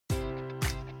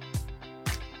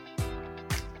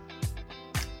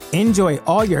Enjoy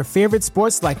all your favorite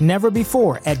sports like never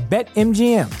before at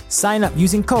BetMGM. Sign up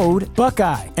using code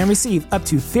Buckeye and receive up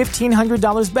to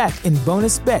 $1,500 back in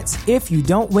bonus bets if you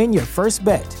don't win your first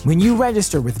bet. When you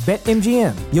register with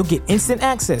BetMGM, you'll get instant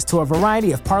access to a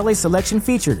variety of parlay selection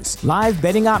features, live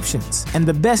betting options, and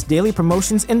the best daily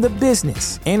promotions in the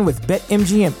business. And with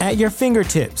BetMGM at your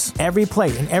fingertips, every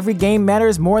play and every game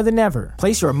matters more than ever.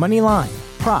 Place your money line,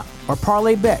 prop, or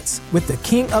parlay bets with the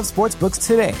king of sportsbooks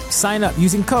today. Sign up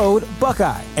using code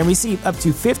Buckeye and receive up to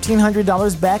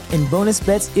 $1,500 back in bonus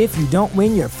bets if you don't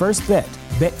win your first bet.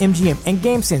 BetMGM and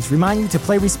GameSense remind you to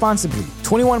play responsibly.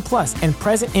 21 plus and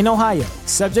present in Ohio,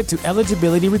 subject to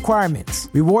eligibility requirements.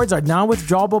 Rewards are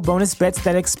non-withdrawable bonus bets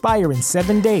that expire in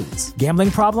 7 days. Gambling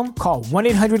problem? Call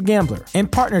 1-800-GAMBLER. In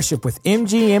partnership with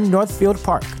MGM Northfield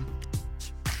Park.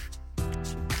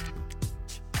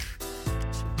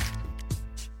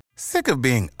 Sick of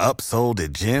being upsold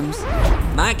at gyms?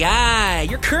 My guy,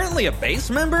 you're currently a base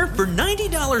member? For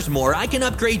 $90 more, I can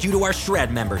upgrade you to our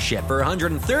Shred membership. For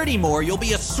 $130 more, you'll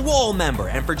be a Swole member.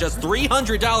 And for just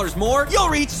 $300 more, you'll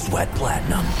reach Sweat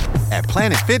Platinum. At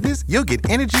Planet Fitness, you'll get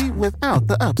energy without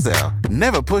the upsell.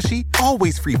 Never pushy,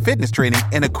 always free fitness training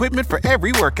and equipment for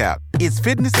every workout. It's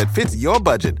fitness that fits your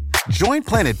budget. Join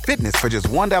Planet Fitness for just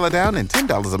 $1 down and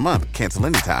 $10 a month. Cancel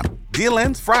anytime. Deal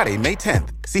ends Friday, May 10th.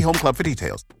 See Home Club for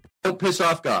details. Don't piss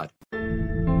off God.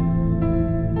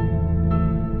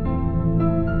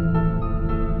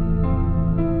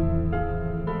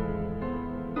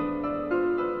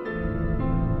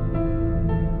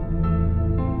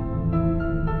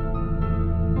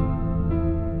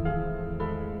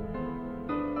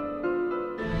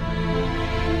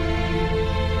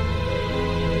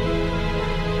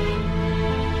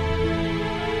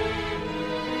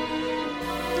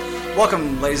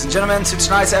 Welcome, ladies and gentlemen, to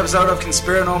tonight's episode of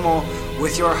Conspiranormal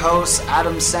with your hosts,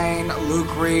 Adam Sane,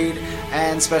 Luke Reed,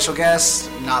 and special guest,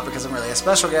 not because I'm really a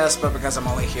special guest, but because I'm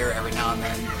only here every now and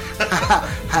then,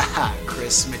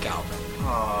 Chris McAlvin.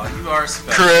 Oh, you are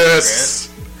special, Chris.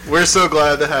 We're so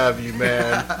glad to have you,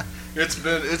 man. It's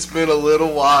been a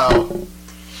little while.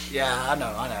 Yeah, I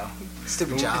know.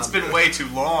 Stupid job. It's been way too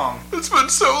long. It's been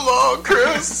so long,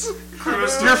 Chris.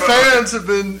 Your fans have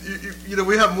been,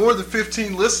 we have more than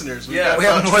 15 listeners. We have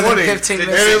more than 15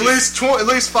 listeners. And at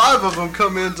least 5 of them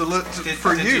come in for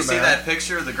you, man. Did you see that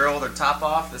picture of the girl with her top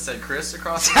off that said Chris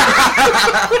across the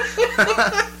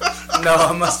No,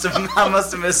 I must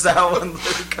have missed that one,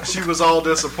 Luke. She was all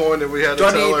disappointed. We had to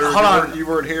tell her you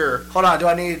weren't here. Hold on.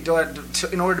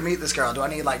 In order to meet this girl, do I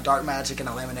need like dark magic and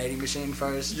a laminating machine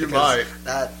first? You might.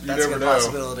 That's a good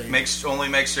possibility. Only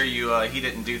make sure he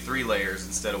didn't do 3 layers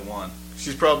instead of 1.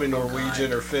 She's probably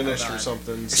Norwegian or Finnish or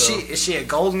something. So. Is she a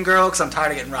golden girl? Because I'm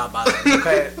tired of getting robbed by them.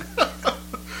 Okay.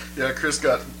 Yeah, Chris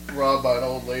got robbed by an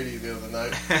old lady the other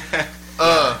night.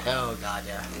 Oh God,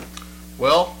 yeah.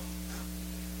 Well,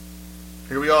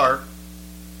 here we are.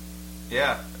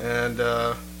 Yeah. And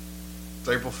it's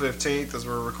April 15th as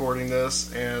we're recording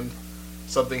this, and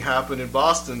something happened in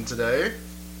Boston today,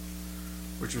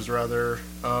 which was rather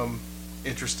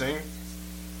interesting.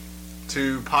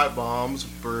 2 pipe bombs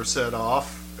were set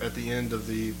off at the end of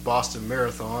the Boston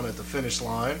Marathon at the finish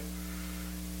line.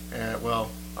 And,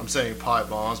 well, I'm saying pipe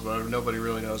bombs, but nobody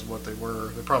really knows what they were.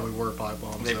 They probably were pipe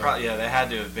bombs. They had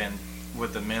to have been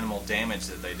with the minimal damage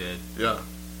that they did. Yeah.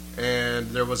 And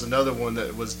there was another one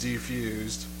that was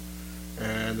defused,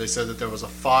 and they said that there was a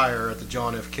fire at the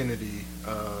John F. Kennedy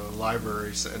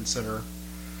Library and Center.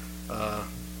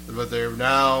 But they're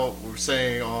now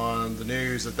saying on the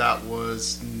news that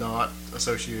was not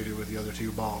associated with the other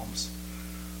 2 bombs.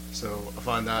 So I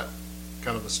find that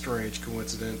kind of a strange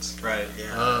coincidence. Right.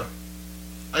 Yeah.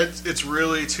 It's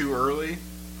really too early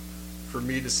for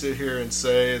me to sit here and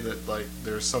say that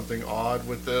there's something odd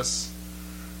with this.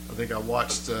 I think I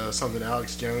watched something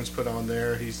Alex Jones put on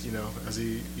there. He's as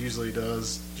he usually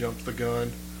does, jumped the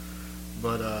gun.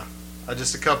 But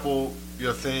just a couple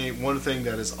one thing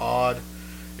that is odd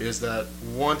is that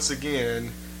once again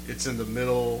it's in the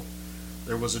middle.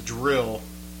 There was a drill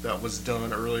that was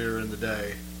done earlier in the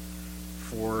day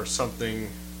for something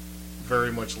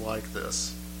very much like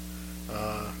this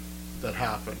that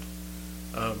happened.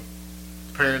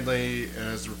 Apparently,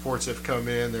 as reports have come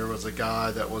in, there was a guy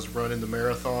that was running the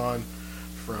marathon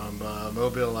from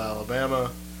Mobile, Alabama,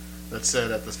 that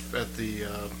said at the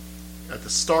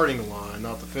starting line,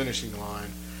 not the finishing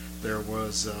line, there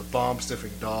was bomb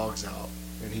sniffing dogs out,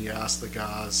 and he asked the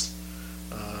guys,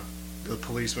 the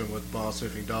policemen with bomb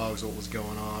sniffing dogs, what was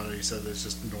going on, and he said it's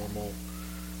just normal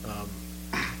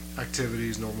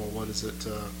activities, normal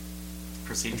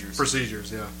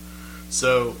procedures, yeah.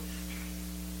 So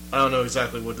I don't know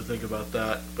exactly what to think about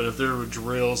that. But if there were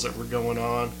drills that were going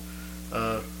on,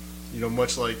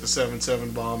 much like the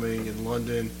 7/7 bombing in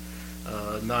London,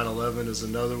 9/11 is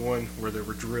another one where there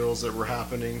were drills that were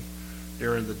happening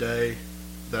during the day,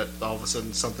 that all of a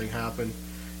sudden something happened.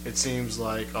 It seems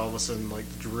like all of a sudden, like,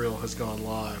 the drill has gone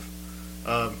live.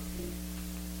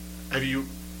 Have you,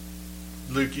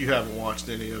 Luke? You haven't watched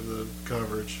any of the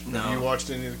coverage. No. Have you watched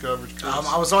any of the coverage, Chris?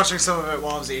 I was watching some of it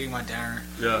while I was eating my dinner.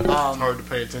 Yeah, it's hard to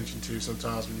pay attention to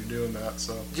sometimes when you're doing that.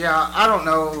 So Yeah, I don't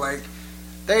know. Like,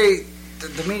 the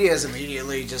media is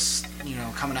immediately just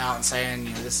coming out and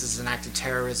saying this is an act of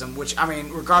terrorism, which I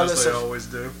mean, as they always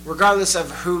do. regardless of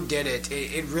who did it,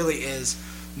 it really is.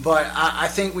 But I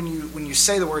think when you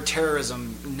say the word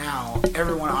terrorism now,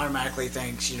 everyone automatically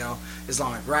thinks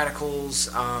Islamic radicals,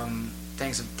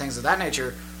 things of that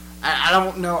nature. I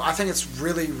don't know. I think it's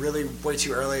really, really way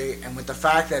too early, and with the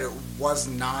fact that it was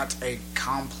not a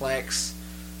complex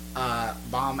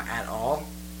bomb at all.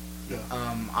 Yeah.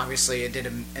 Obviously, it did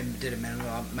a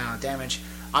minimum amount of damage.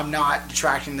 I'm not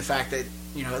detracting the fact that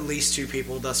at least 2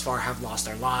 people thus far have lost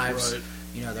their lives. Right.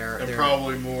 They're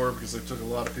Probably more because they took a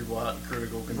lot of people out in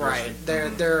critical condition. right.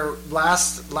 Their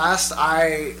last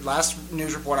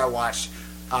news report I watched,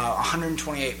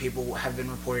 128 people have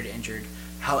been reported injured.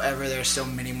 However, there's still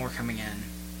many more coming in.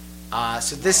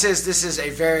 So this is a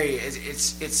very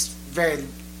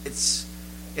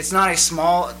it's not a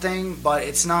small thing, but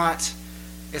it's not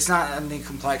in the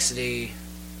complexity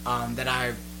that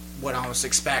I would almost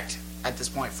expect at this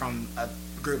point from a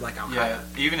group like Al Qaeda. Yeah,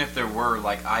 even if there were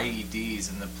like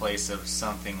IEDs in the place of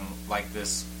something like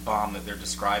this bomb that they're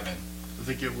describing, I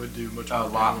think it would do much a more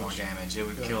lot damage. more damage. It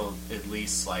would kill at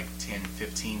least like 10,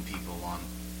 15 people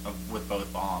with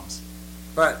both bombs.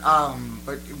 But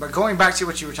going back to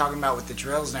what you were talking about with the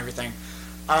drills and everything,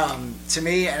 to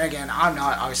me, and again, I'm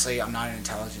not an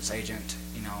intelligence agent.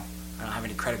 I don't have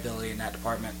any credibility in that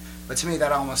department. But to me,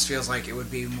 that almost feels like it would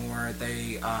be more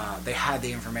they had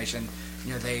the information.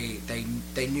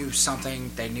 They knew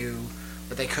something. They knew,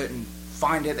 but they couldn't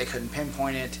find it. They couldn't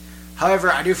pinpoint it.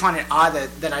 However, I do find it odd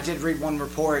that I did read one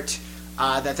report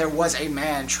that there was a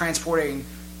man transporting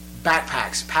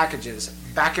backpacks, packages,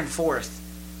 back and forth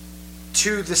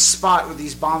to the spot where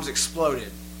these bombs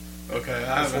exploded. Okay,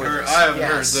 I haven't Before heard. this. I haven't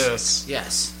Yes. heard this.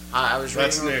 Yes, I was reading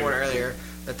That's a report new. earlier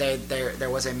that there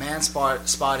was a man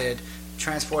spotted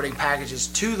transporting packages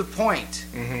to the point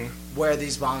where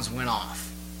these bombs went off.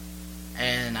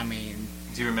 And I mean,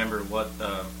 Do you remember what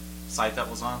site that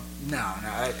was on? no,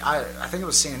 I think it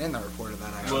was CNN that reported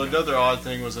that actually. Well, another odd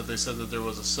thing was that they said that there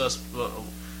was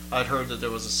I'd heard that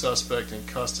there was a suspect in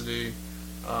custody.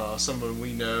 Someone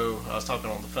we know. I was talking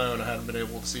on the phone. I hadn't been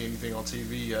able to see anything on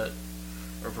TV yet,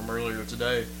 or from earlier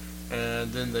today.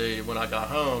 And then when I got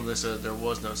home, they said there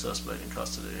was no suspect in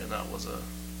custody, and that was a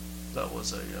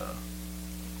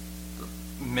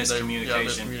Miscommunication.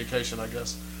 miscommunication, I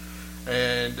guess.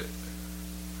 And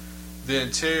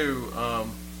then too,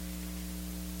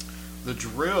 the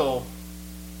drill.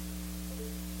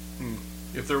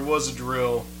 If there was a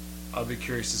drill, I'd be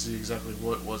curious to see exactly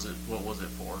what was it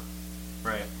for.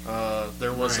 Right.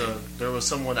 There was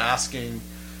someone asking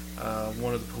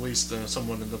someone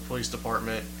in the police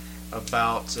department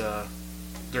about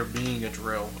there being a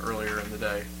drill earlier in the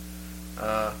day.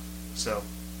 So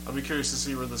I'll be curious to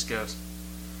see where this goes.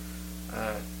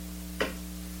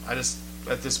 I just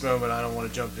at this moment I don't want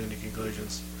to jump to any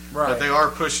conclusions. Right. But they are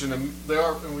pushing them. They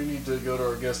are, and we need to go to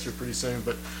our guest here pretty soon.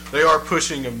 But they are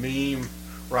pushing a meme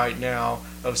right now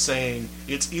of saying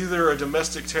it's either a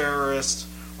domestic terrorist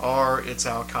or it's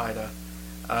Al Qaeda,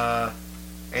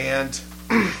 and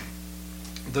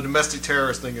the domestic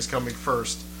terrorist thing is coming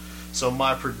first. So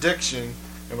my prediction,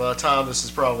 and by the time this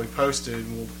is probably posted,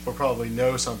 we'll probably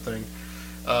know something.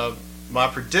 My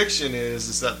prediction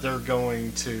is that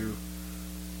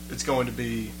it's going to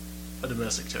be a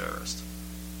domestic terrorist.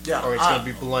 Yeah, Or it's going to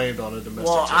be blamed on a domestic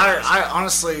well, terrorist. I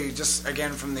honestly, just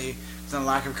again from the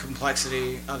lack of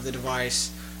complexity of the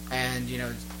device and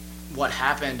what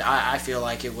happened, I feel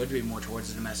like it would be more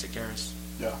towards a domestic terrorist.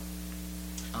 Yeah.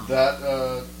 Um,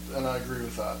 And I agree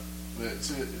with that.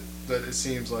 That it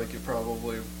seems like it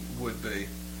probably would be.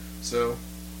 So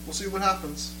we'll see what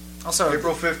happens. Also,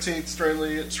 April 15th,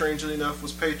 strangely enough,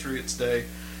 was Patriots Day.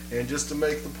 And just to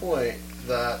make the point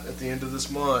that at the end of this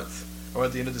month, or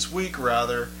at the end of this week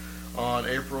rather, on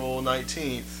April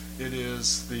 19th, it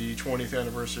is the 20th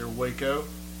anniversary of Waco.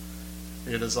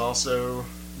 It is also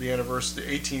the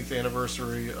 18th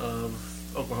anniversary of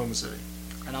Oklahoma City.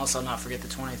 and also not forget the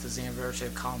 20th is the anniversary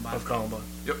of Columbine.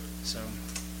 Yep. So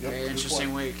Yep, very good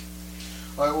interesting point. week.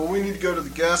 All right, well, we need to go to the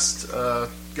guest.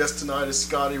 guest tonight is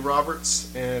Scotty Roberts,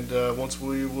 and once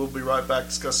we will be right back to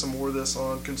discuss some more of this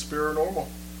on Conspiranormal.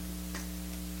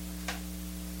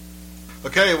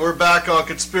 Okay, we're back on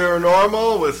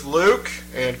Conspiranormal with Luke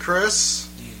and Chris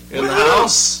in the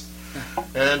house.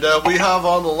 And we have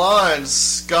on the line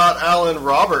Scott Allen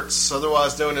Roberts,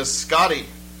 otherwise known as Scotty.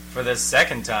 For the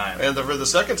second time. And for the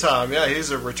second time, yeah,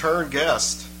 he's a return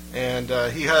guest. And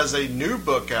he has a new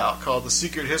book out called The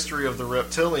Secret History of the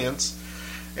Reptilians.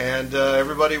 And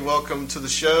everybody, welcome to the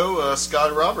show,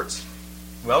 Scotty Roberts.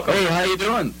 Welcome. Hey, how you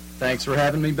doing? Thanks for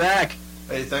having me back.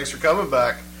 Hey, thanks for coming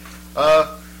back.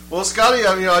 Well, Scotty,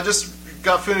 I just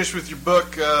got finished with your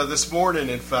book this morning,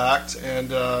 in fact,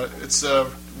 and it's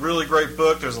a really great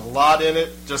book. There's a lot in it,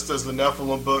 just as the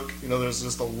Nephilim book. There's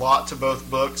just a lot to both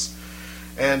books.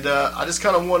 And I just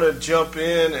kind of want to jump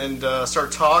in and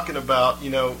start talking about,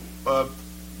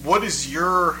 what is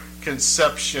your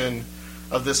conception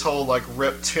of this whole,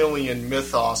 reptilian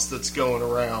mythos that's going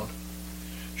around?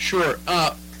 Sure.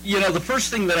 The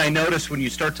first thing that I notice when you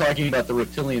start talking about the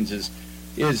reptilians is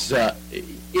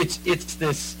it's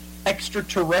this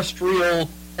extraterrestrial,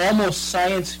 almost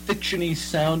science fiction-y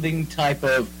sounding type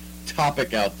of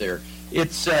topic out there.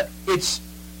 It's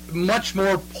much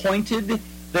more pointed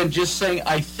than just saying,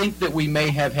 I think that we may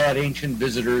have had ancient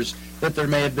visitors, that there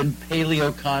may have been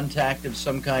paleo contact of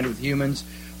some kind with humans,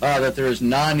 that there is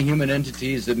non-human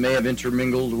entities that may have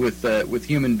intermingled with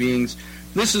human beings.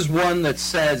 This is one that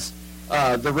says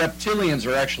the reptilians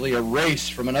are actually a race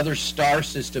from another star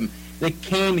system that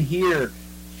came here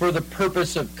for the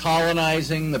purpose of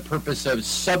colonizing, the purpose of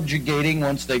subjugating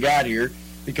once they got here,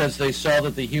 because they saw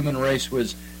that the human race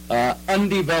was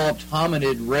undeveloped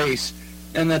hominid race,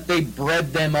 and that they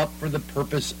bred them up for the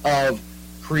purpose of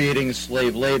creating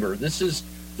slave labor. This is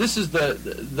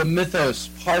the mythos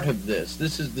part of this.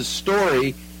 This is the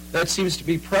story that seems to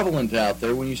be prevalent out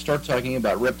there when you start talking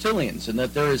about reptilians, and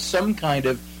that there is some kind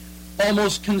of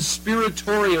almost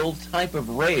conspiratorial type of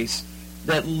race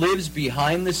that lives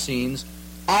behind the scenes,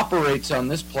 operates on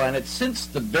this planet since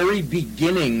the very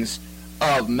beginnings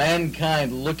of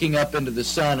mankind looking up into the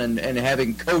sun and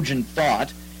having cogent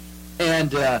thought,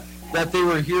 and that they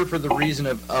were here for the reason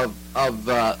of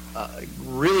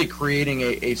really creating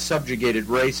a subjugated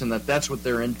race, and that's what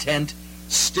their intent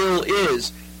still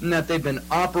is, and that they've been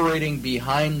operating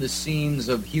behind the scenes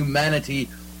of humanity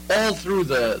all through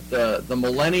the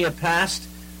millennia past,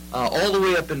 all the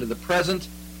way up into the present,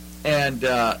 and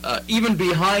even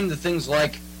behind the things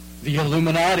like the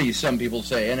Illuminati, some people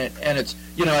say, and it's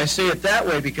I say it that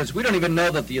way because we don't even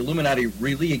know that the Illuminati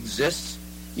really exists,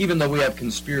 even though we have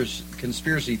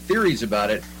conspiracy theories about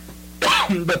it.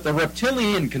 But the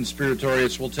reptilian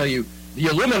conspiratorists will tell you the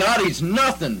Illuminati's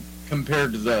nothing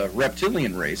compared to the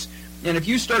reptilian race. And if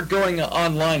you start going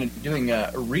online and doing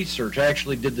research, I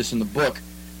actually did this in the book.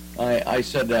 I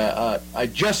said I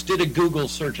just did a Google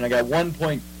search and I got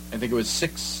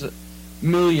 6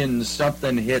 million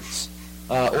something hits,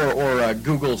 or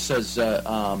Google says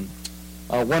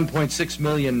 1.6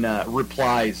 million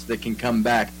replies that can come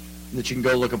back, that you can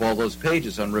go look up all those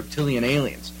pages on reptilian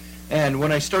aliens. And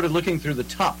when I started looking through the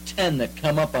top 10 that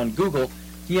come up on Google,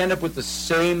 you end up with the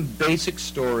same basic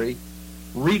story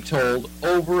retold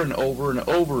over and over and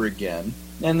over again.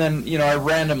 And then, I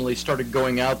randomly started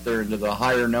going out there into the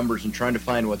higher numbers and trying to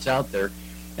find what's out there.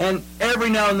 And every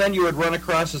now and then you would run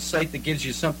across a site that gives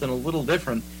you something a little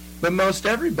different. But most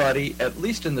everybody, at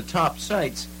least in the top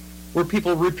sites, were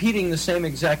people repeating the same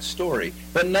exact story,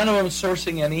 but none of them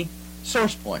sourcing any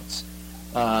source points.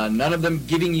 None of them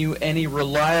giving you any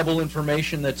reliable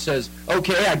information that says,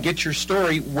 okay, I get your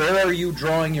story, where are you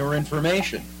drawing your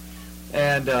information?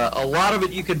 And a lot of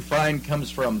it you can find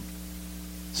comes from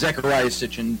Zecharia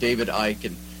Sitchin, David Icke,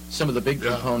 and some of the big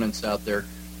components out there.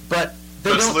 But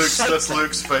that's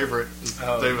Luke's favorite,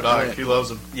 David Icke. He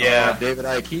loves him. Yeah, David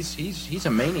Icke. He's a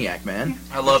maniac, man.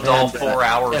 I loved all 4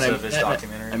 hours of his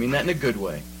documentary. I mean that in a good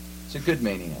way. It's a good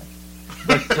maniac.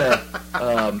 But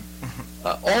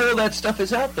all of that stuff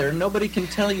is out there. Nobody can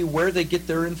tell you where they get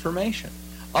their information,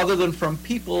 other than from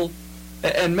people.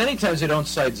 And many times they don't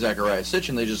cite Zecharia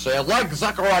Sitchin. They just say, like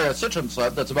Zecharia Sitchin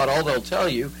said. That's about all they'll tell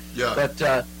you. Yeah.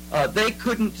 But they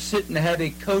couldn't sit and have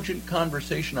a cogent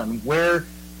conversation on where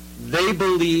they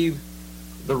believe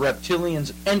the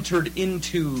reptilians entered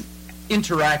into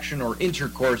interaction or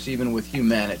intercourse even with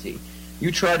humanity.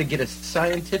 You try to get a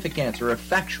scientific answer, a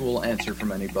factual answer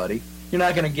from anybody, you're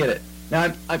not going to get it.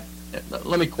 Now,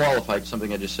 let me qualify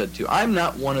something I just said, too. I'm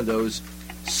not one of those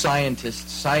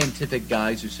scientific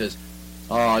guys who says,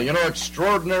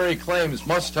 extraordinary claims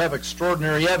must have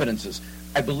extraordinary evidences.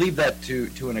 I believe that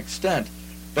to an extent,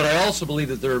 but I also believe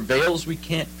that there are veils we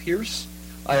can't pierce,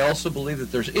 I also believe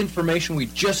that there's information we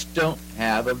just don't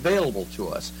have available to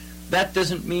us. That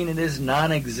doesn't mean it is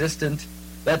non-existent.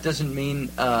 That doesn't mean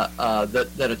that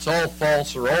it's all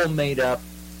false or all made up.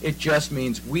 It just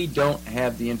means we don't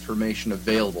have the information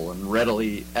available and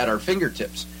readily at our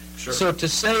fingertips. Sure. So to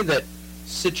say that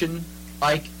Sitchin,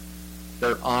 Ike,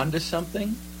 they're onto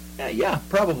something, yeah,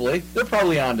 probably. They're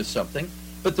probably onto something.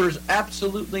 But there's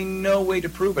absolutely no way to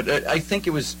prove it. I think it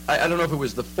was, I don't know if it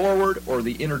was the foreword or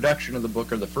the introduction of the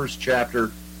book or the first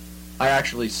chapter. I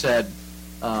actually said,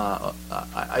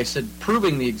 I said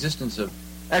proving the existence of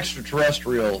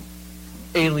extraterrestrial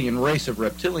alien race of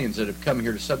reptilians that have come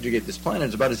here to subjugate this planet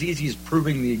is about as easy as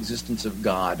proving the existence of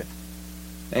God.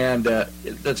 And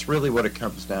that's really what it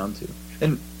comes down to.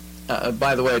 And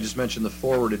by the way, I just mentioned the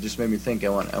foreword. It just made me think I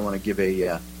want to give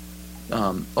a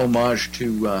homage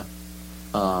to...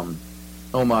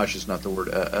 homage is not the word.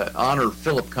 Honor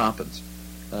Philip Coppens,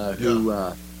 who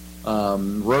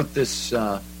wrote this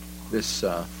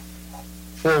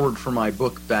foreword for my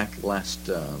book back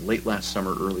late last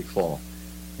summer, early fall,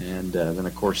 and then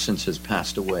of course since has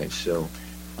passed away. So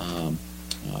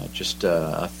just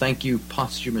a thank you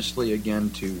posthumously again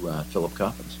to Philip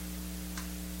Coppens.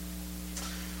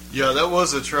 Yeah, that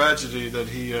was a tragedy that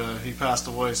he passed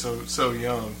away so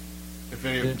young. If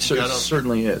any, It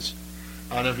certainly is.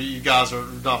 I don't know if you guys are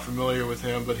not familiar with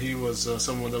him, but he was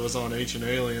someone that was on Ancient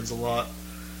Aliens a lot,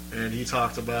 and he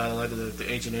talked about the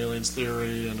Ancient Aliens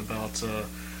theory and about, I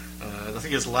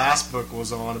think his last book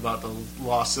was on about the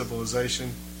lost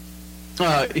civilization.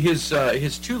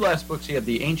 His two last books, he had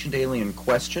the Ancient Alien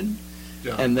Question,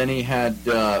 and then he had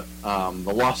the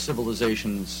Lost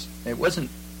Civilizations.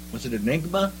 Was it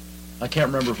Enigma? I can't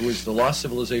remember if it was the Lost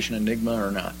Civilization Enigma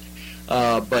or not,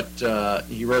 but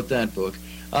he wrote that book.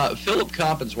 Philip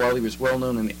Coppens, while he was well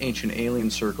known in ancient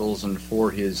alien circles and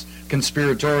for his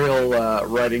conspiratorial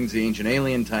writings, the ancient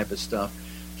alien type of stuff,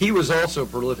 he was also a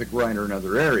prolific writer in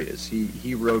other areas.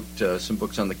 He wrote some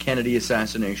books on the Kennedy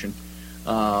assassination.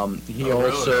 He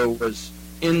also was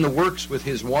in the works with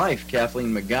his wife,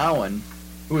 Kathleen McGowan,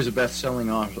 who was a best-selling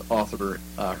author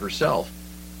herself,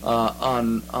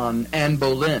 on Anne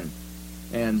Boleyn.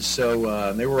 And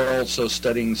so they were also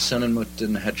studying Senenmut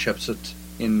and Hatshepsut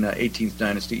in 18th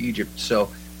Dynasty Egypt.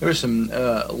 So there were some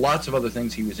lots of other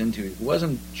things he was into. He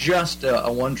wasn't just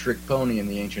a one-trick pony in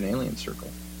the ancient alien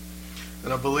circle.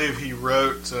 And I believe he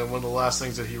wrote one of the last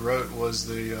things that he wrote was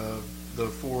the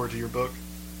foreword to your book.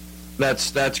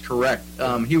 That's correct.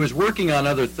 He was working on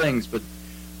other things, but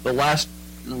the last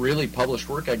really published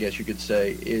work, I guess you could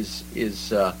say, is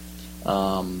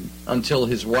until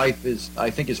his wife is. I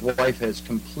think his wife has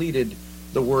completed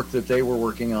the work that they were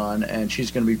working on, and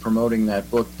she's going to be promoting that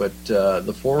book. But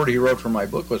the foreword he wrote for my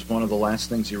book was one of the last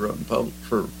things he wrote in public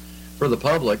for the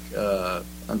public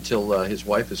until his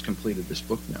wife has completed this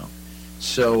book now.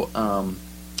 So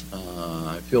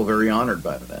I feel very honored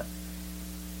by that.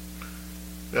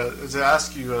 To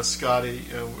ask you, Scotty,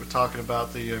 we're talking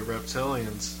about the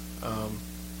reptilians.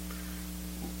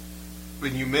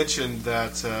 When you mentioned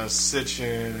that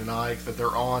Sitchin and Ike, that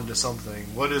they're on to something,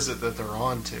 what is it that they're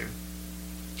on to?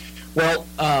 Well,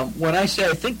 when I say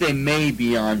I think they may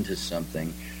be on to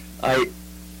something, I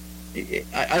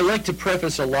like to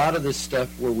preface a lot of this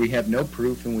stuff where we have no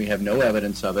proof and we have no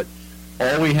evidence of it.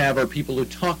 All we have are people who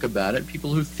talk about it,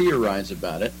 people who theorize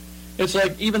about it. It's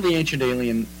like even the ancient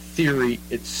alien theory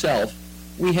itself,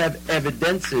 we have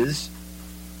evidences,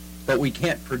 but we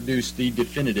can't produce the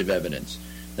definitive evidence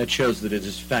that shows that it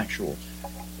is factual.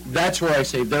 That's where I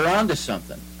say they're onto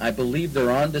something. I believe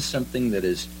they're onto something that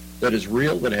is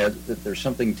real, that there's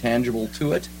something tangible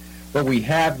to it, but we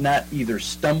have not either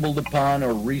stumbled upon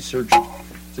or researched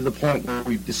to the point where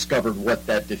we've discovered what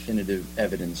that definitive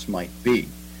evidence might be.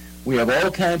 We have all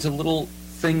kinds of little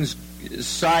things,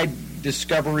 side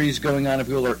discoveries going on, if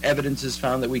you will, or evidence is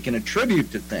found that we can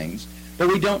attribute to things, but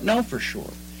we don't know for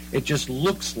sure. It just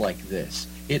looks like this.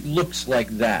 It looks like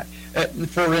that.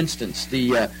 For instance,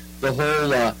 the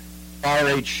whole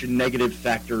Rh negative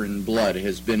factor in blood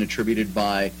has been attributed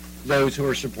by those who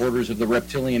are supporters of the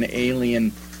reptilian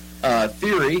alien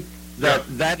theory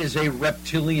that is a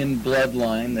reptilian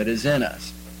bloodline that is in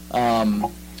us.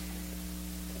 And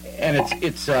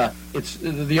it's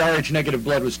the Rh negative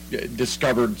blood was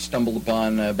stumbled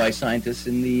upon by scientists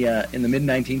in the mid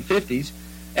 1950s,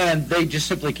 and they just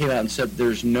simply came out and said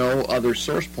there's no other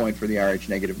source point for the Rh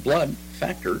negative blood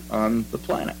factor on the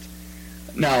planet.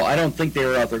 Now, I don't think they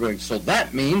were out there going, so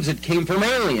that means it came from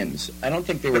aliens. I don't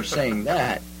think they were saying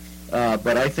that,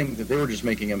 but I think that they were just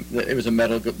making it was a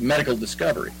medical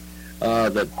discovery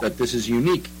that this is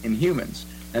unique in humans,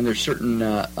 and there's certain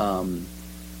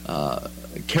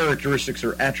characteristics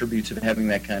or attributes of having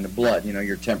that kind of blood. You know,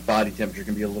 your body temperature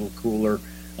can be a little cooler,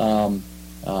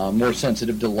 more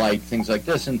sensitive to light, things like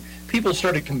this. And people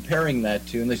started comparing that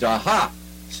to, and they said, aha,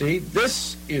 see,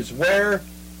 this is where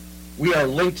we are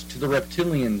linked to the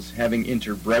reptilians having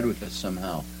interbred with us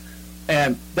somehow.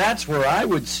 And that's where I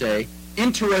would say,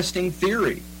 interesting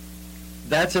theory.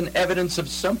 That's an evidence of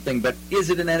something, but is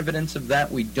it an evidence of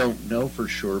that? We don't know for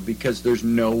sure because there's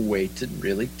no way to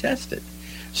really test it.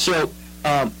 So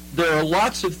there are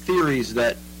lots of theories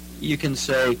that you can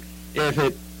say, if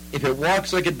it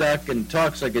walks like a duck and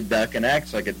talks like a duck and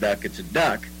acts like a duck, it's a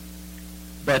duck.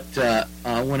 But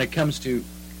when it comes to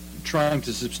trying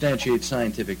to substantiate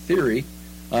scientific theory,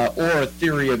 or a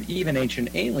theory of even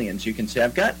ancient aliens, you can say,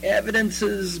 I've got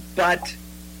evidences, but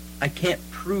I can't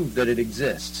prove that it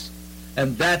exists.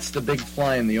 And that's the big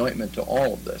fly in the ointment to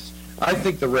all of this. I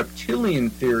think the reptilian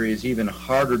theory is even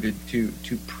harder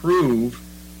to prove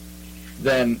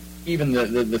than even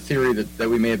the theory that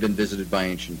we may have been visited by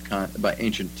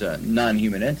ancient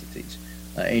non-human entities,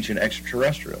 ancient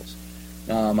extraterrestrials.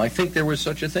 I think there was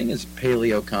such a thing as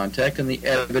paleo contact, and the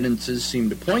evidences seem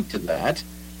to point to that,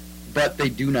 but they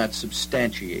do not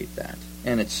substantiate that.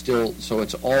 And it's still, so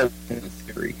it's all in a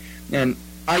theory. And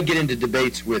I get into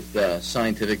debates with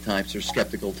scientific types or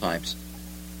skeptical types.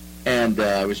 And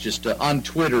I was just on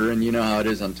Twitter, and you know how it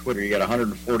is on Twitter. You got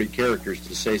 140 characters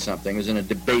to say something. I was in a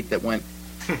debate that went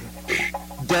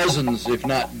dozens, if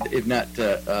not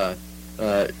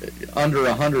under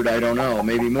 100, I don't know,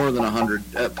 maybe more than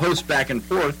 100 posts back and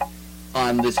forth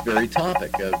on this very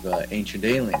topic of ancient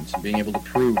aliens and being able to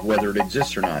prove whether it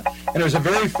exists or not. And it was a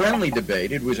very friendly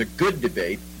debate. It was a good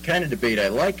debate, the kind of debate I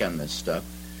like on this stuff,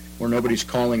 where nobody's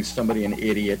calling somebody an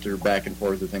idiot or back and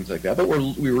forth or things like that, but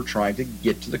we were trying to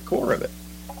get to the core of it.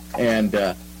 And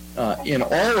in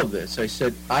all of this, I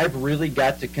said, I've really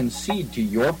got to concede to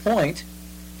your point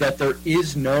that there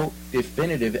is no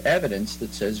definitive evidence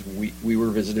that says we were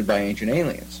visited by ancient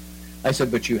aliens. I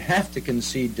said, but you have to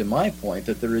concede to my point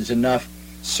that there is enough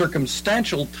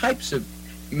circumstantial types of,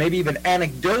 maybe even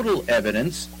anecdotal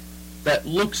evidence that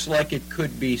looks like it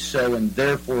could be so, and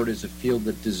therefore it is a field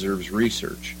that deserves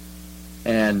research.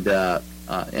 And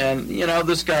you know,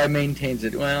 this guy maintains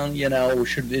it. Well, you know,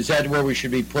 is that where we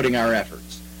should be putting our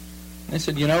efforts? I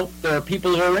said, you know, there are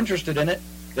people who are interested in it.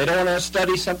 They don't want to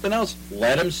study something else.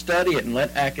 Let them study it and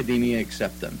let academia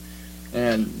accept them.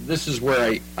 And this is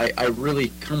where I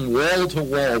really come wall to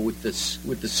wall with the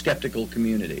skeptical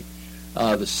community,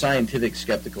 the scientific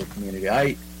skeptical community.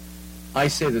 I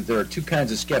say that there are two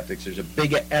kinds of skeptics. There's a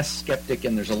big S skeptic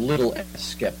and there's a little s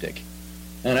skeptic.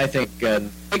 And I think the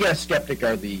big S skeptic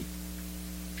are the,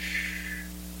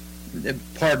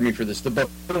 pardon me for this, the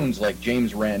buffoons like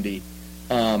James Randi,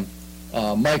 Michael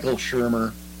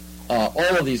Shermer,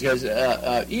 all of these guys,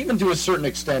 even to a certain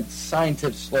extent,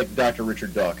 scientists like Dr.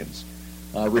 Richard Dawkins.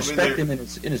 Respect him in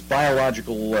his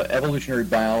biological, evolutionary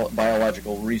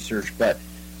biological research, but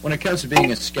when it comes to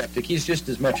being a skeptic, he's just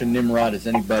as much a Nimrod as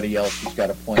anybody else who's got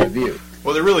a point of view.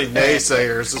 Well, they're really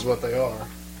naysayers is what they are.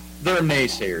 They're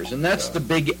naysayers, and that's the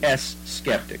big S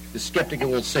skeptic. The skeptic who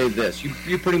will say this.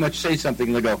 You pretty much say something,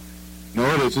 and they go,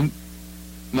 no, it isn't.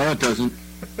 No, it doesn't.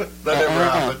 That never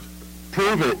happened.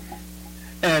 Prove it.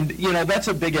 And, you know, that's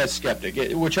a big S skeptic,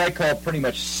 which I call pretty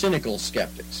much cynical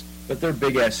skeptics, but they're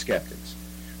big S skeptics.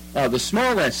 The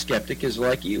small S skeptic is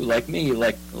like you, like me,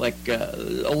 like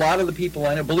a lot of the people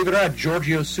I know. Believe it or not,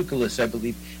 Giorgio Tsoukalos, I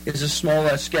believe, is a small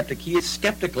S skeptic. He is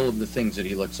skeptical of the things that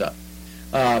he looks up.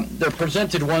 They're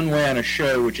presented one way on a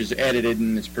show, which is edited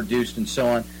and it's produced and so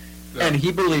on, and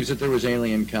he believes that there was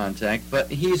alien contact,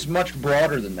 but he's much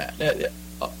broader than that.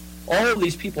 All of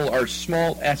these people are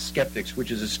small S skeptics, which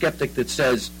is a skeptic that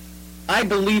says, I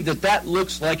believe that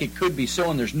looks like it could be so,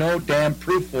 and there's no damn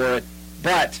proof for it,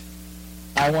 but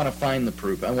I want to find the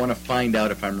proof. I want to find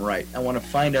out if I'm right. I want to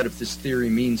find out if this theory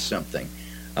means something.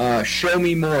 Show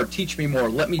me more. Teach me more.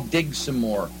 Let me dig some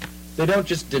more. They don't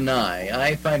just deny.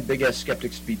 I find big S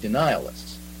skeptics to be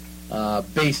denialists,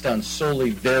 based on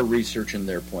solely their research and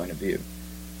their point of view.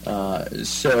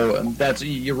 So that's,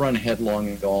 you run headlong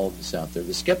into all of this out there.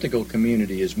 The skeptical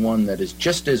community is one that is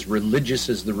just as religious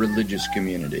as the religious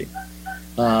community,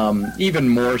 even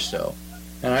more so.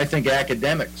 And I think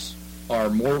academics are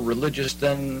more religious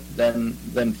than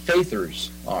faithers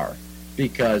are,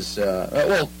 because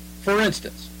well, for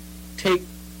instance, take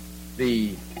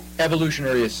the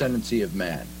evolutionary ascendancy of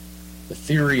man, the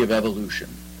theory of evolution.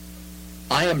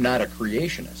 I am not a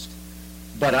creationist,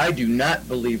 but I do not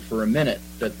believe for a minute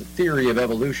that the theory of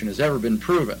evolution has ever been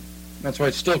proven. That's why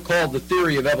it's still called the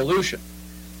theory of evolution.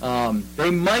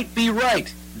 They might be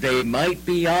right. They might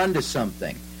be onto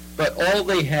something. but all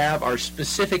they have are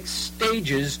specific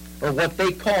stages, or what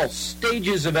they call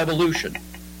stages of evolution.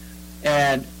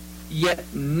 And yet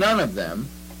none of them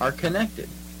are connected.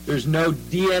 There's no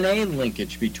DNA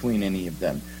linkage between any of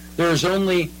them. There's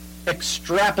only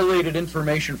extrapolated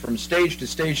information from stage to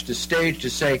stage to stage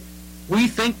to say, we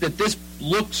think that this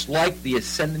looks like the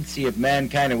ascendancy of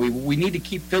mankind, and we need to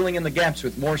keep filling in the gaps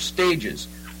with more stages.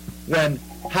 When,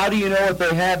 how do you know what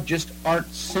they have just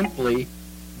aren't simply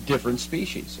different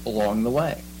species along the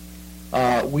way?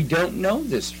 We don't know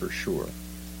this for sure.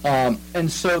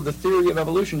 And so the theory of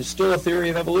evolution is still a theory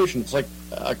of evolution. It's like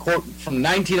a quote from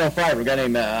 1905, a guy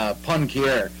named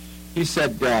Poincare. He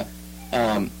said, the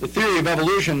theory of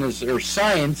evolution or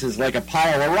science is like a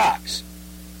pile of rocks.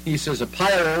 He says a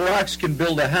pile of rocks can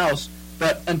build a house,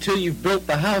 but until you've built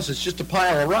the house, it's just a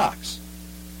pile of rocks.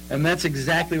 And that's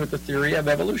exactly what the theory of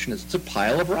evolution is. It's a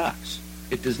pile of rocks.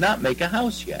 It does not make a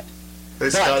house yet. Hey,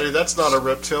 Scotty, that's not a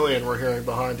reptilian we're hearing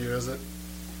behind you, is it?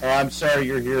 Oh, I'm sorry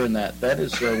you're hearing that. That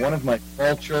is one of my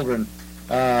small children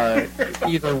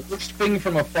either worshiping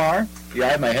from afar. Yeah, I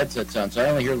have my headsets on, so I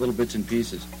only hear little bits and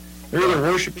pieces. They're either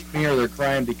worshiping me or they're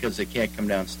crying because they can't come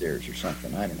downstairs or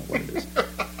something. I don't know what it is.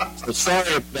 So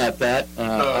sorry about that.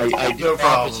 I do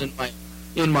have this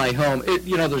in my home.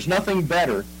 There's nothing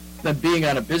better than being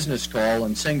on a business call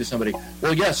and saying to somebody,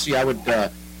 well, yes, see, I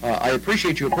I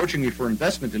appreciate you approaching me for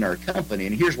investment in our company,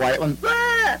 and here's why it went in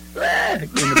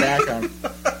the background.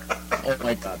 Oh,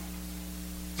 my God.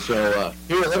 So,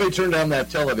 here, let me turn down that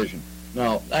television.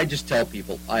 No, I just tell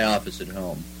people I office at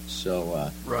home.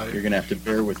 So, right. You're going to have to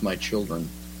bear with my children.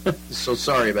 So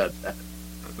sorry about that.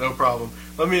 No problem.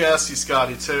 Let me ask you,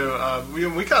 Scotty, too.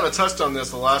 We kind of touched on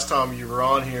this the last time you were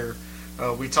on here.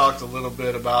 We talked a little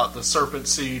bit about the serpent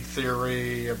seed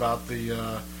theory, about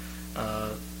the...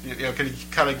 can you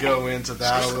kind of go into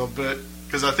that a little bit?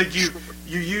 Because I think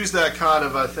you use that kind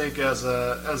of, I think, as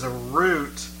a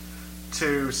root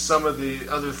to some of the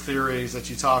other theories that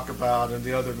you talk about and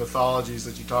the other mythologies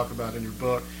that you talk about in your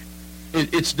book.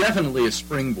 It's definitely a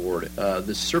springboard,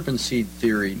 the serpent seed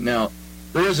theory. Now,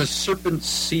 there is a serpent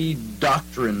seed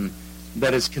doctrine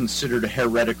that is considered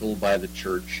heretical by the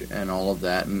church and all of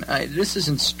that. And this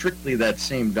isn't strictly that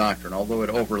same doctrine, although it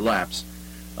overlaps.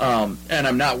 And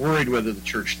I'm not worried whether the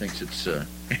church thinks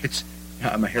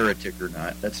I'm a heretic or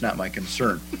not. That's not my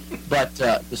concern. But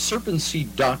the serpent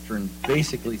seed doctrine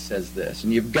basically says this,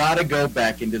 and you've got to go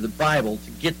back into the Bible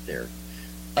to get there.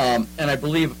 And I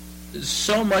believe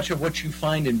so much of what you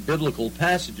find in biblical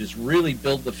passages really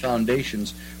build the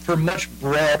foundations for much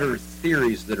broader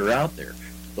theories that are out there.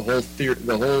 The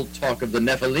whole talk of the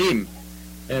Nephilim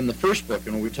in the first book,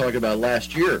 and what we talked about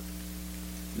last year.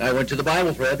 And I went to the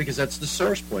Bible for that because that's the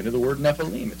source point of the word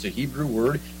Nephilim. It's a Hebrew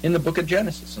word in the book of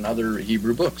Genesis and other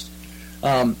Hebrew books.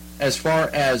 As far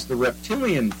as the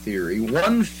reptilian theory,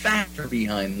 one factor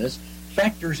behind this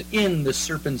factors in the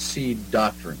serpent seed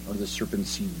doctrine, or the serpent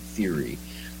seed theory.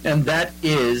 And that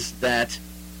is that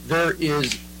there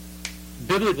is,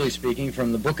 biblically speaking,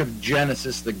 from the book of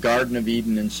Genesis, the Garden of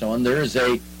Eden and so on, there is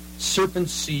a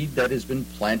serpent seed that has been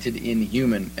planted in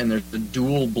human, and there's a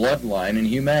dual bloodline in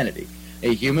humanity.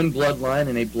 A human bloodline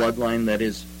and a bloodline that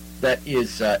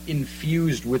is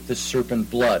infused with the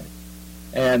serpent blood.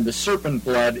 And the serpent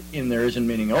blood in there isn't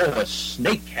meaning, a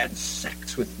snake had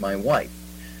sex with my wife.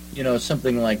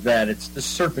 Something like that. It's the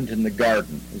serpent in the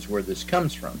garden is where this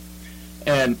comes from.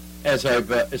 And as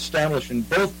I've established in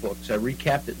both books, I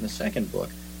recapped it in the second book,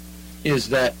 is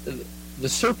that the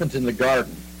serpent in the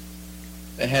garden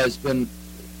has been,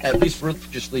 at least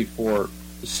religiously for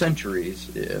centuries,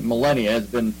 millennia, has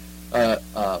been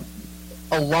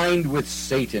aligned with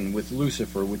Satan, with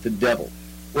Lucifer, with the devil,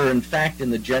 where in fact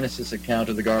in the Genesis account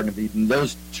of the Garden of Eden,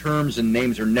 those terms and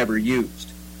names are never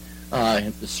used.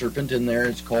 The serpent in there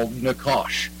is called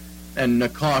Nakash, and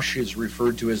Nakash is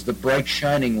referred to as the bright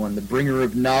shining one, the bringer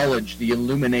of knowledge, the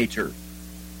illuminator.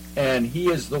 And he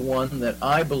is the one that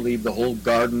I believe the whole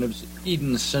Garden of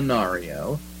Eden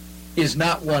scenario is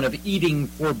not one of eating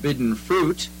forbidden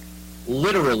fruit.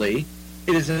 Literally,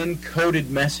 it is an encoded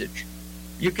message.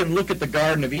 You can look at the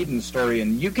Garden of Eden story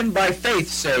and you can by faith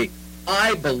say,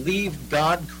 I believe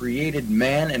God created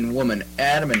man and woman,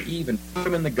 Adam and Eve, and put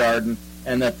them in the garden,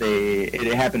 and that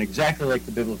it happened exactly like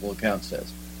the biblical account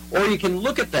says. Or you can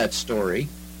look at that story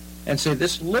and say,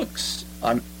 this looks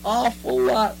an awful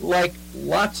lot like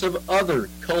lots of other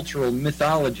cultural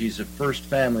mythologies of first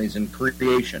families and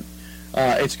creation.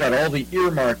 It's got all the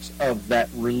earmarks of that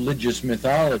religious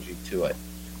mythology to it.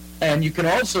 And you can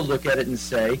also look at it and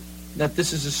say that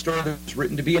this is a story that's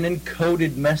written to be an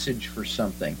encoded message for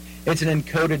something. It's an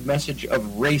encoded message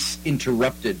of race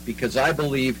interrupted, because I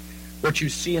believe what you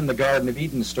see in the Garden of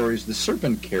Eden story is the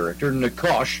serpent character,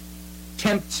 Nakash,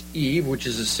 tempts Eve, which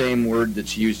is the same word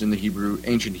that's used in the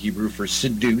ancient Hebrew for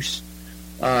seduce,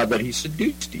 that he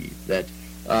seduced Eve, that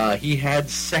he had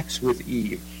sex with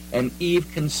Eve, and Eve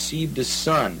conceived a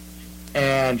son,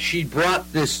 and she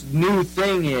brought this new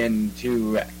thing in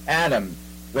to Adam,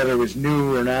 whether it was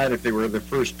new or not, if they were the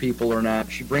first people or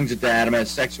not. She brings it to Adam, has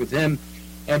sex with him,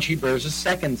 and she bears a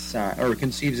second son, or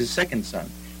conceives a second son.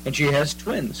 And she has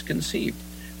twins conceived,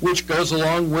 which goes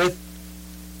along with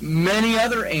many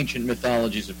other ancient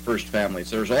mythologies of first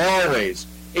families. There's always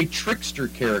a trickster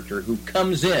character who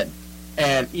comes in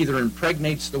and either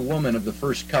impregnates the woman of the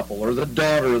first couple or the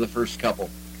daughter of the first couple,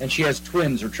 and she has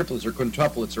twins or triplets or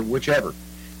quintuplets or whichever.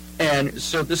 And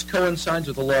so this coincides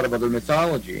with a lot of other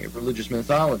mythology, religious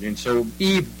mythology. And so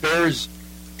Eve bears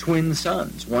twin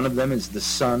sons. One of them is the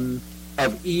son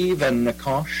of Eve and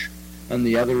Nakash, and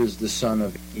the other is the son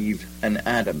of Eve and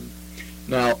Adam.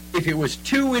 Now, if it was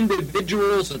two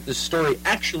individuals that this story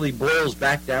actually boils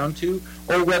back down to,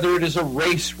 or whether it is a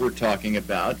race we're talking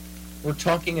about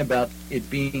it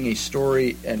being a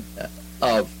story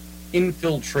of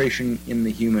infiltration in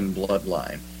the human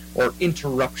bloodline, or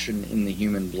interruption in the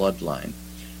human bloodline.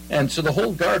 And so the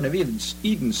whole Garden of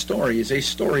Eden story is a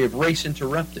story of race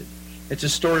interrupted. It's a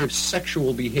story of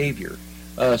sexual behavior,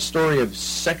 a story of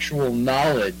sexual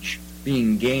knowledge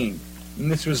being gained.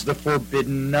 And this was the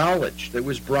forbidden knowledge that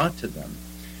was brought to them.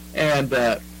 And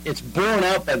it's borne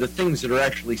out by the things that are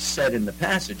actually said in the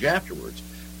passage afterwards.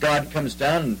 God comes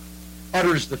down and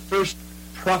utters the first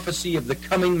prophecy of the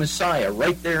coming Messiah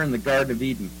right there in the Garden of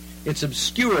Eden. It's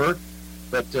obscure,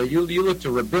 but you look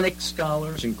to rabbinic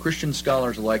scholars and Christian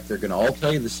scholars alike, they're going to all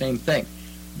tell you the same thing.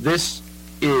 This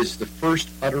is the first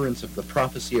utterance of the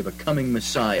prophecy of a coming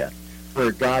Messiah,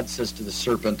 where God says to the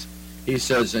serpent, he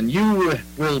says, and you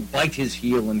will bite his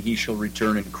heel, and he shall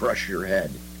return and crush your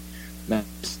head.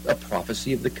 That's a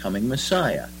prophecy of the coming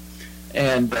Messiah.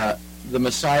 And the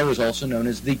Messiah was also known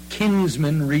as the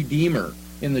kinsman redeemer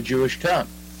in the Jewish tongue,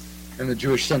 in the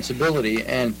Jewish sensibility.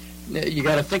 And you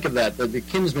got to think of that, the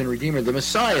kinsman redeemer. The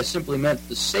Messiah simply meant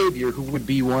the Savior who would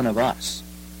be one of us,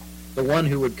 the one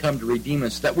who would come to redeem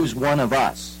us, that was one of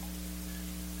us.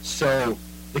 So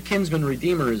the kinsman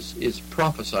redeemer is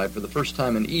prophesied for the first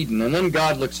time in Eden, and then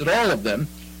God looks at all of them,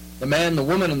 the man, the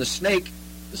woman, and the snake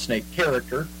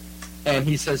character, and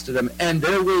he says to them, and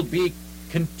there will be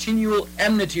continual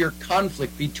enmity or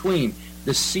conflict between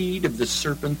the seed of the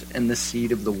serpent and the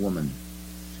seed of the woman.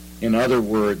 In other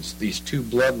words, these two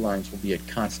bloodlines will be at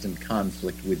constant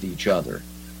conflict with each other,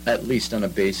 at least on a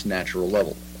base natural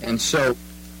level. And so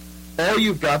all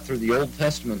you've got through the Old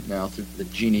Testament now, through the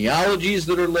genealogies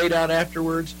that are laid out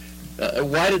afterwards,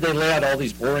 why did they lay out all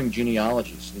these boring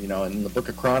genealogies? You know, in the Book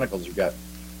of Chronicles, you've got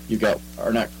 9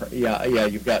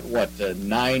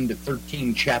 to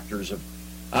 13 chapters of,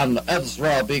 and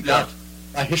Ezra begot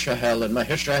Mahishahel, and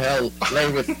Mahishahel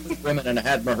lay with women and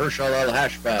had Mahershala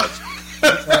al-Hashbaz.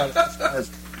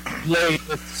 Lay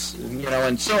with,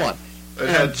 and so on. It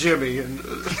had Jimmy and.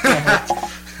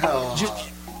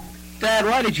 Dad,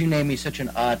 why did you name me such an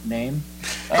odd name?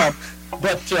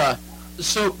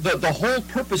 So the whole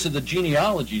purpose of the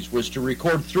genealogies was to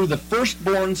record through the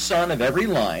firstborn son of every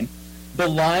line, the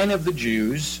line of the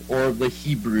Jews, or the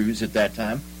Hebrews at that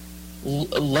time,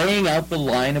 laying out the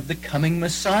line of the coming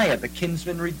Messiah, the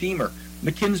kinsman redeemer.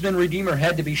 The kinsman redeemer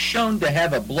had to be shown to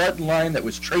have a bloodline that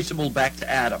was traceable back to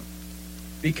Adam,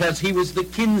 because he was the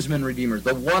kinsman redeemer,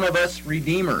 the one of us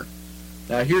redeemer.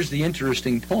 Now here's the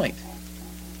interesting point.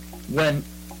 When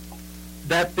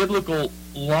that biblical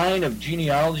line of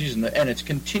genealogies, and it's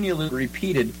continually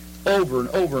repeated over and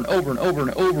over and over and over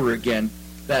and over again,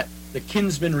 that the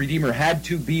kinsman redeemer had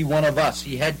to be one of us.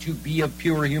 He had to be of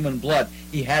pure human blood.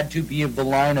 He had to be of the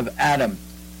line of Adam.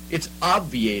 It's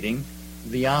obviating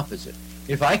the opposite.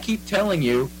 If I keep telling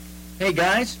you, hey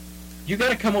guys, you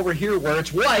got to come over here where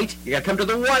it's white, you got to come to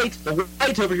the white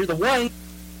over here, the white,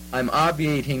 I'm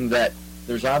obviating that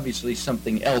there's obviously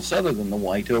something else other than the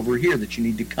white over here that you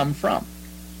need to come from,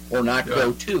 or not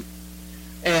go to.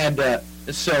 And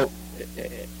so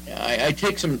I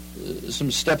take some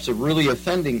steps of really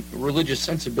offending religious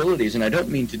sensibilities, and I don't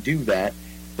mean to do that.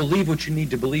 Believe what you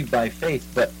need to believe by faith,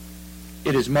 but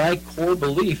it is my core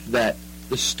belief that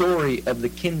the story of the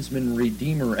kinsman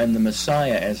redeemer and the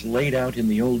Messiah as laid out in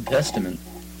the Old Testament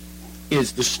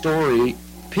is the story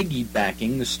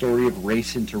piggybacking the story of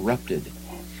race interrupted.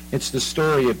 It's the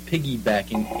story of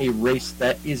piggybacking a race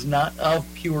that is not of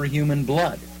pure human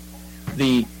blood.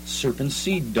 The serpent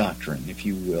seed doctrine, if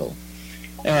you will.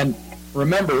 And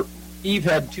remember, Eve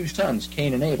had two sons,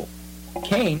 Cain and Abel.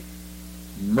 Cain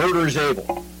murders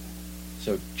Abel.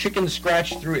 So chicken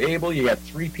scratched through Abel, you got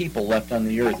 3 people left on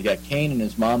the earth. You got Cain and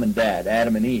his mom and dad,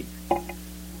 Adam and Eve.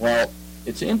 Well,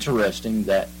 it's interesting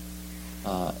that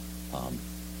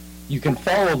you can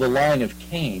follow the line of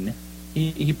Cain.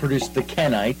 He produced the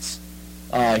Kenites.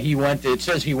 It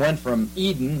says he went from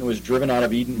Eden, was driven out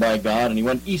of Eden by God, and he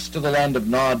went east to the land of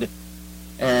Nod.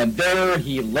 And there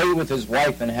he lay with his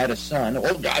wife and had a son.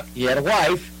 Well, he had a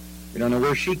wife. We don't know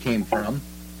where she came from.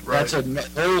 Right. That's a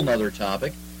whole other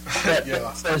topic. But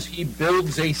Yeah. it says he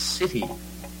builds a city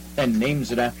and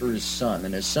names it after his son.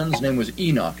 And his son's name was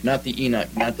Enoch, not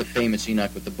the famous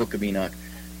Enoch with the Book of Enoch.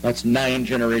 That's 9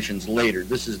 generations later.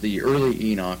 This is the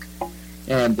early Enoch.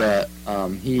 And by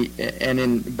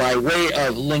way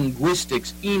of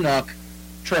linguistics, Enoch,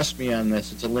 trust me on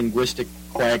this, it's a linguistic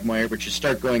quagmire, but you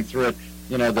start going through it,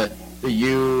 the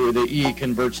U, the E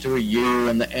converts to a U,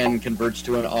 and the N converts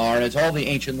to an R, and it's all the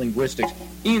ancient linguistics.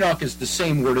 Enoch is the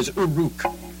same word as Uruk.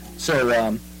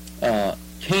 So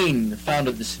Cain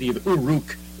founded the city of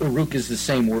Uruk. Uruk is the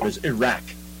same word as Iraq.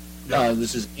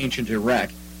 This is ancient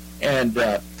Iraq. And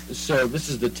so this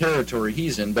is the territory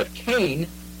he's in. But Cain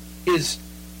is,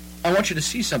 I want you to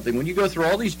see something. When you go through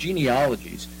all these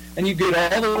genealogies, and you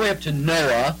get all the way up to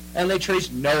Noah, and they trace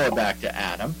Noah back to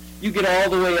Adam, you get all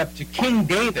the way up to King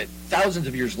David, thousands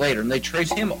of years later, and they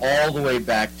trace him all the way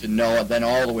back to Noah, then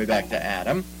all the way back to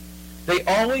Adam. They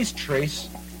always trace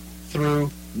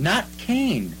through not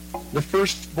Cain, the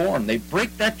firstborn. They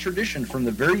break that tradition from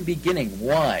the very beginning.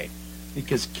 Why?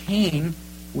 Because Cain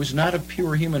was not of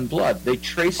pure human blood. They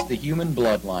traced the human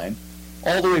bloodline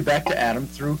all the way back to Adam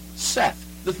through Seth,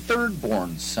 the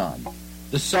third-born son.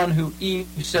 The son who Eve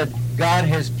said, God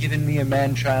has given me a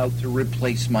man-child to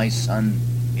replace my son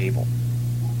Abel.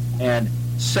 And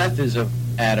Seth is of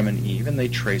Adam and Eve, and they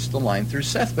traced the line through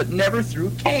Seth, but never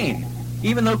through Cain,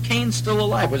 even though Cain's still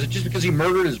alive. Was it just because he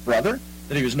murdered his brother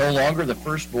that he was no longer the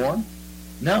firstborn?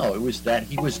 No, it was that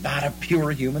he was not of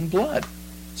pure human blood.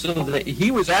 So that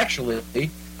he was actually,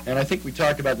 and I think we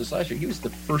talked about this last year, he was the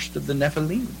first of the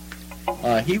Nephilim.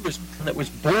 He was one that was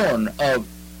born of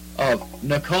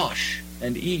Nakash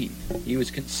and Eve. He was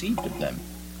conceived of them.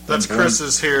 That's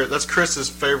Chris's here. That's Chris's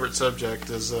favorite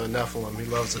subject is Nephilim. He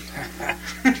loves it.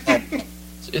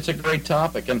 It's a great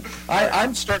topic, and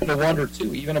I'm starting to wonder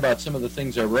too, even about some of the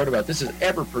things I wrote about. This is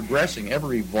ever progressing,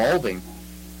 ever evolving.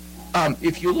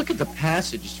 If you look at the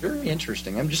passage, it's very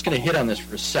interesting. I'm just going to hit on this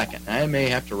for a second. I may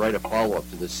have to write a follow-up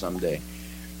to this someday.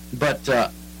 But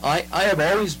I have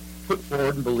always put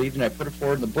forward and believed, and I put it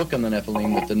forward in the book on the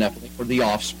Nephilim, that the Nephilim were the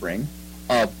offspring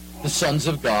of the sons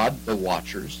of God, the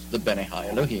Watchers, the Bene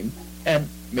Ha-Elohim, and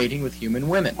mating with human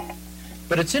women.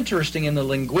 But it's interesting in the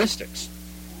linguistics.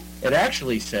 It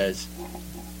actually says,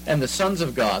 and the sons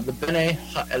of God, the Bene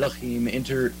Ha-Elohim,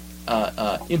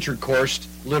 intercoursed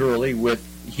literally with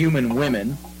human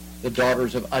women, the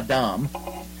daughters of Adam,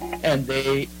 and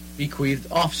they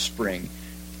bequeathed offspring.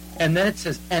 And then it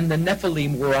says, and the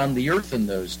Nephilim were on the earth in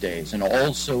those days, and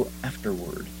also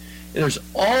afterward. There's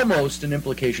almost an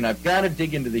implication, I've got to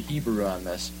dig into the Hebrew on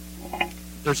this,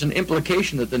 there's an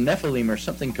implication that the Nephilim are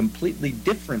something completely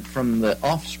different from the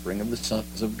offspring of the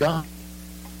sons of God.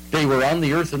 They were on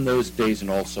the earth in those days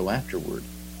and also afterward.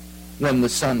 When the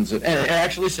sons of, and it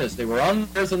actually says they were on the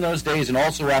earth in those days and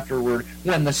also afterward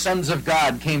when the sons of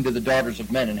God came to the daughters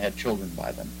of men and had children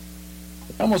by them.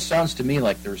 It almost sounds to me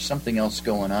like there's something else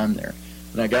going on there,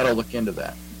 and I got to look into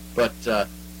that. But there's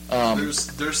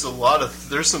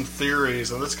some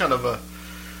theories, and that's kind of a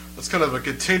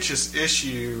contentious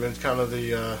issue, and kind of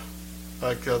the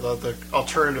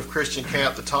alternative Christian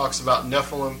camp that talks about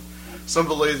Nephilim. Some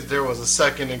believe that there was a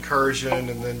second incursion,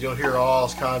 and then you'll hear all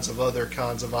kinds of other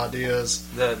kinds of ideas.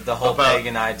 The whole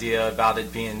pagan idea about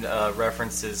it being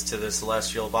references to the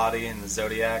celestial body and the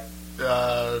zodiac.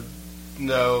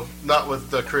 No, not with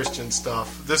the Christian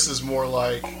stuff. This is more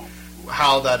like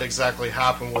how that exactly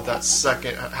happened with that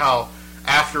second, how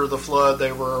after the flood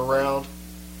they were around.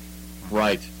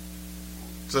 Right.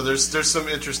 So there's some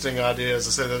interesting ideas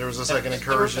to say that there was a second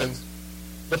incursion.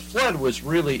 The flood was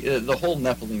really, the whole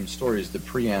Nephilim story is the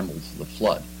preamble to the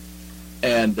flood.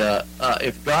 And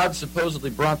if God supposedly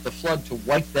brought the flood to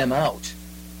wipe them out,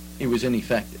 it was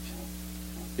ineffective.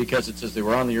 Because it says they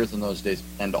were on the earth in those days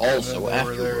and also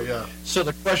afterward. Yeah. So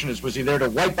the question is, was he there to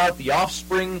wipe out the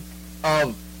offspring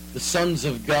of the sons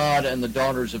of God and the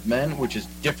daughters of men, which is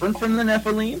different from the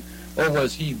Nephilim? Or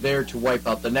was he there to wipe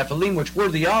out the Nephilim, which were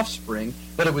the offspring,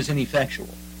 but it was ineffectual?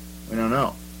 We don't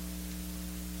know.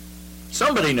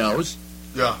 Somebody knows.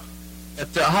 Yeah.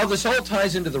 But, how this all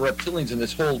ties into the reptilians and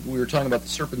this whole, we were talking about the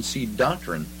serpent seed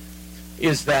doctrine,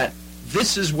 is that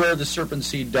this is where the serpent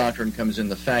seed doctrine comes in,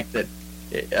 the fact that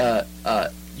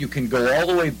you can go all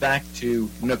the way back to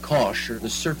Nakash, or the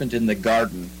serpent in the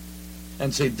garden,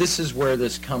 and say this is where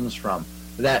this comes from.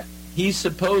 That he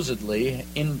supposedly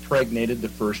impregnated the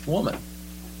first woman,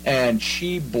 and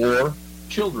she bore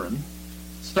children,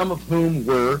 some of whom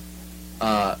were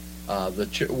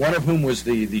one of whom was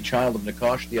the child of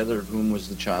Nakash, the other of whom was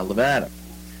the child of Adam,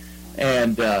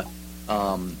 and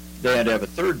they had to have a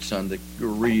third son to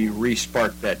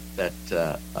re-spark that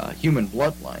human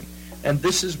bloodline. And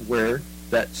this is where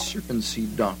that serpent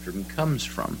seed doctrine comes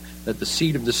from, that the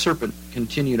seed of the serpent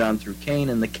continued on through Cain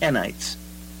and the Kenites.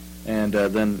 And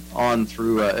then on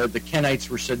through, the Kenites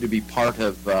were said to be part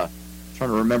of, trying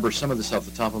to remember some of this off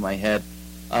the top of my head,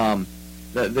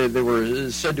 they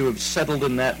were said to have settled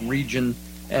in that region,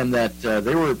 and that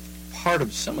they were part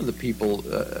of some of the people,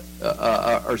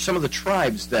 or some of the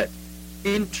tribes that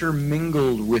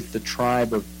intermingled with the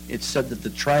tribe of, it's said that the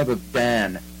tribe of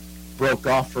Dan broke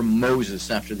off from Moses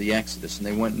after the Exodus, and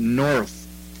they went north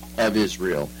of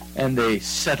Israel, and they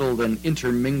settled and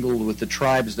intermingled with the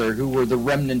tribes there who were the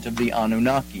remnant of the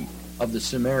Anunnaki, of the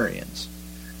Sumerians.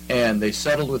 And they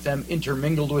settled with them,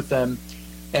 intermingled with them,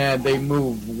 and they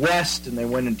moved west, and they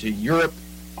went into Europe,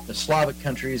 the Slavic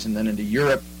countries, and then into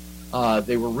Europe.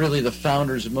 They were really the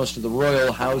founders of most of the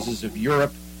royal houses of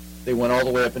Europe. They went all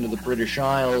the way up into the British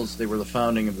Isles. They were the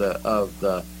founding of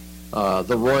the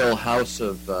royal house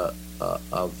of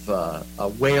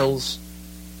Wales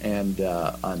and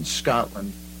on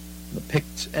Scotland, the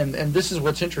Picts, and this is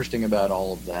what's interesting about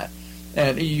all of that.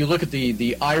 And you look at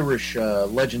the Irish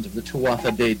legends of the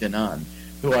Tuatha De Danann,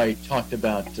 who I talked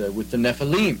about with the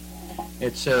Nephilim.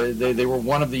 It's they were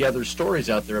one of the other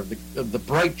stories out there of the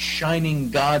bright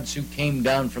shining gods who came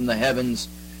down from the heavens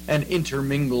and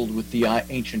intermingled with the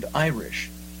ancient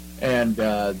Irish. And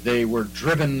they were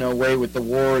driven away with the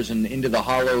wars and into the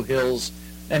Hollow Hills,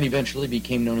 and eventually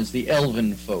became known as the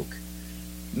Elven folk.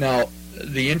 Now,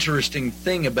 the interesting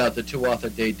thing about the Tuatha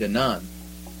De Danann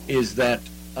is that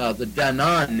the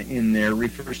Danann in there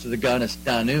refers to the goddess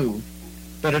Danu,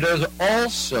 but it is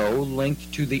also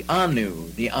linked to the Anu,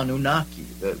 the Anunnaki.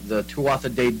 The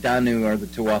Tuatha De Danu are the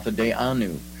Tuatha De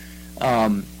Anu.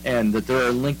 And that there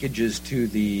are linkages to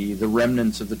the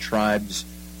remnants of the tribes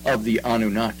of the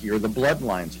Anunnaki, or the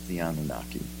bloodlines of the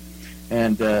Anunnaki.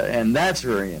 And that's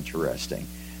very interesting.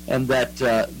 And that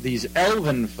these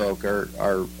elven folk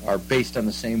are based on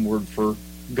the same word for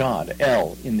God,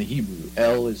 El, in the Hebrew.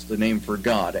 El is the name for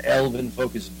God. Elven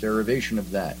folk is a derivation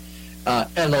of that.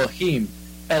 Elohim,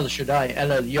 El Shaddai, El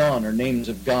Elyon are names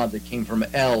of God that came from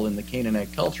El in the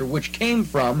Canaanite culture, which came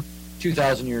from,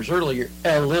 2,000 years earlier,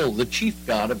 Elul, the chief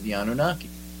god of the Anunnaki.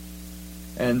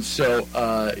 And so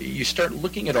you start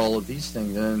looking at all of these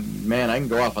things, and man, I can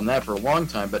go off on that for a long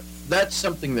time, but that's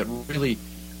something that really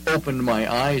opened my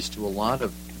eyes to a lot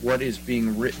of what is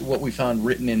being written, what we found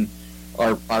written in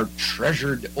our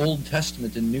treasured Old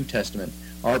Testament and New Testament,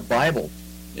 our Bible,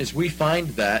 is we find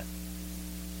that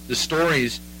the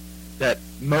stories that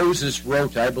Moses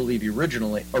wrote, I believe he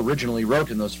originally wrote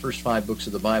in those first 5 books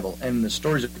of the Bible, and the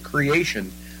stories of the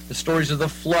creation, the stories of the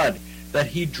flood, that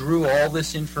he drew all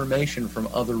this information from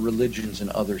other religions and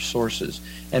other sources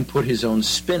and put his own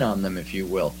spin on them, if you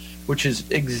will, which is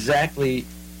exactly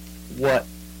what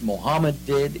Muhammad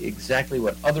did, exactly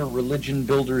what other religion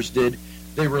builders did.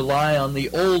 They rely on the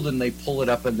old and they pull it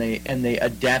up and they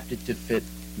adapt it to fit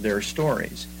their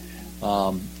stories.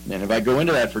 And if I go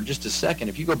into that for just a second,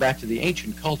 if you go back to the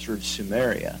ancient culture of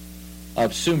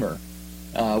Sumer,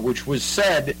 which was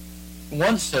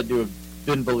once said to have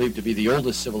been believed to be the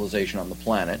oldest civilization on the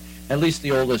planet, at least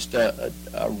the oldest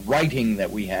writing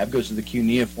that we have goes to the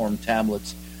cuneiform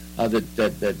tablets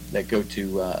that go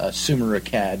to Sumer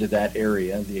Akkad, that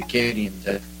area, the Akkadian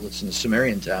tablets and the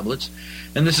Sumerian tablets.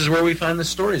 And this is where we find the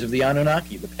stories of the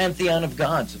Anunnaki, the pantheon of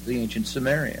gods of the ancient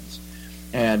Sumerians.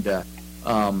 And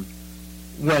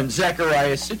when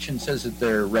Zechariah Sitchin says that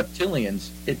they're reptilians,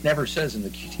 it never says in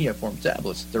the cuneiform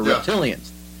tablets they're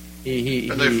reptilians.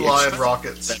 And they fly in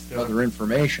rockets. Other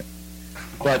information.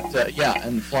 But,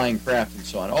 and flying craft and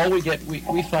so on. All we get,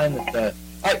 we find that,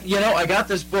 I got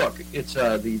this book. It's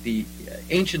the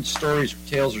Ancient Stories,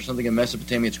 Tales, or something in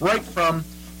Mesopotamia. It's right from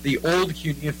the old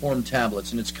cuneiform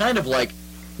tablets. And it's kind of like,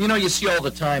 you see all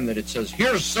the time that it says,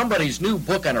 here's somebody's new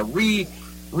book on a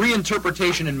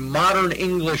reinterpretation in modern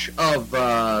English of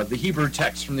the Hebrew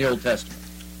text from the Old Testament,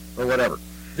 or whatever.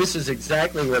 This is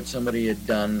exactly what somebody had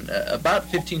done. About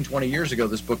 15, 20 years ago,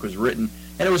 this book was written,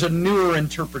 and it was a newer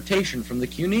interpretation from the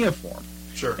cuneiform.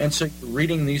 Sure. And so you're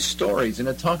reading these stories, and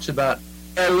it talks about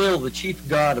Elul, the chief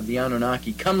god of the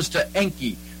Anunnaki, comes to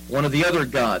Enki, one of the other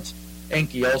gods,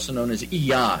 Enki, also known as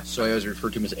Ea, so I always refer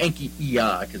to him as Enki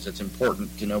Ea, because it's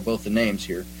important to know both the names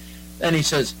here. And he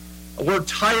says, we're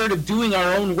tired of doing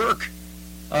our own work,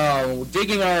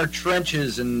 digging our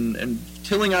trenches and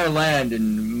tilling our land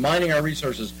and mining our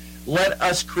resources. Let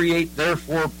us create,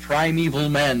 therefore, primeval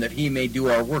man, that he may do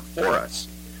our work for us.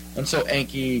 And so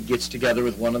Enki gets together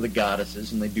with one of the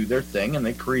goddesses, and they do their thing, and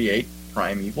they create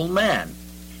primeval man.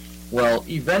 Well,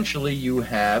 eventually you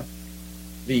have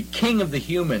the king of the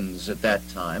humans at that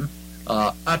time,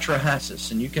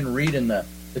 Atrahasis, and you can read in the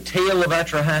tale of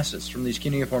Atrahasis from these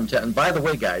cuneiform texts. And by the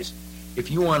way, guys, if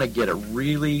you want to get a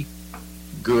really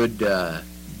good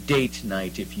date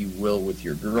night, if you will, with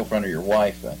your girlfriend or your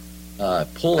wife,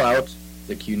 pull out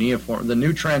the cuneiform, the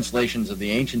new translations of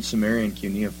the ancient Sumerian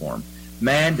cuneiform.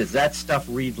 Man, does that stuff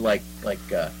read like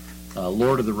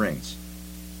Lord of the Rings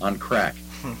on crack.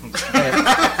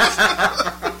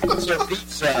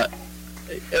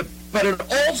 But it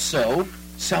also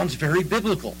sounds very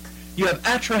biblical. You have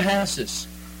Atrahasis,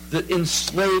 the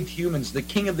enslaved humans, the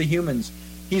king of the humans.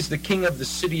 He's the king of the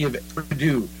city of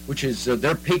Eridu, which is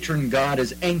their patron god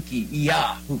is Enki,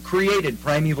 Ea, who created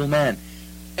primeval man.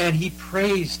 And he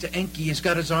prays to Enki. He's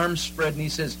got his arms spread, and he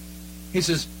says,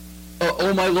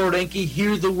 "Oh, my Lord Enki,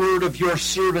 hear the word of your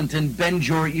servant and bend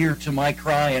your ear to my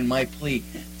cry and my plea."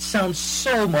 It sounds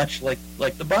so much like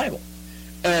the Bible.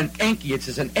 And Enki, it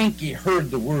says, and Enki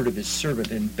heard the word of his servant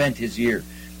and bent his ear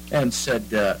and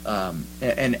said,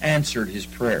 and answered his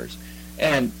prayers.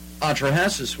 And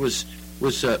Atrahasis was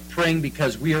praying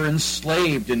because we are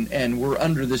enslaved and we're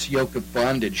under this yoke of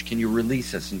bondage. Can you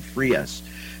release us and free us?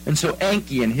 And so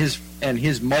Enki and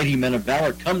his mighty men of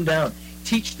valor come down,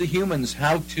 teach the humans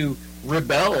how to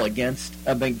rebel against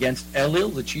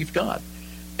Elil, the chief god.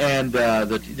 And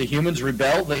the humans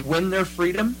rebel. They win their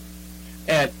freedom.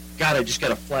 And God, I just got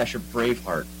a flash of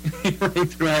Braveheart running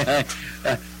through my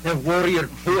eye. They're warrior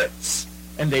poets,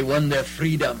 and they won their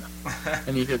freedom.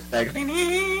 And he gets back.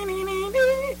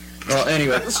 Well,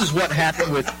 anyway, this is what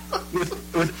happened with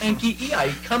Enki Ea.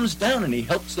 He comes down and he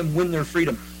helps them win their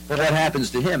freedom. But what happens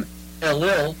to him?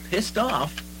 Elil, pissed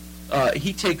off,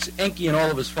 he takes Enki and all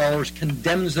of his followers,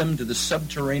 condemns them to the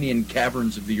subterranean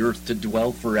caverns of the earth to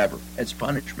dwell forever as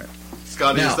punishment.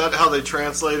 Scotty, is that how they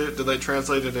translate it? Do they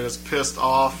translate it as pissed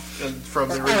off from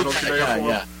the original cuneiform?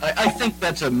 Yeah. I think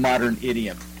that's a modern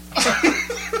idiom. I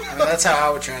mean, that's how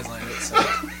I would translate it. So.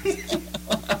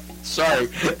 Sorry.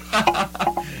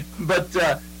 But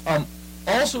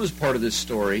also as part of this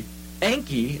story,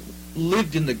 Enki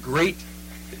lived in the great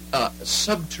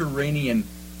subterranean,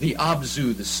 the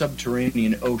Abzu, the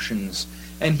subterranean oceans,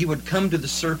 and he would come to the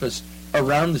surface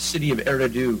around the city of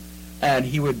Eridu, and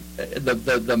he would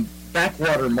the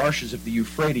backwater marshes of the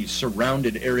Euphrates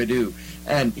surrounded Eridu,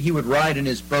 and he would ride in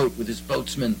his boat with his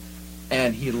boatsmen,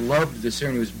 and he loved this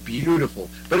area. It was beautiful,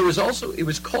 but it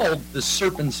was called the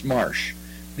Serpent's Marsh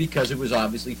because it was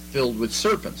obviously filled with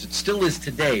serpents. It still is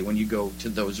today when you go to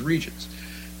those regions,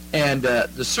 and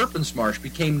the Serpent's Marsh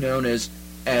became known as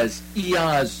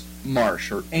Ea's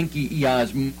Marsh, or Enki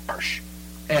Ea's Marsh,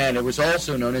 and it was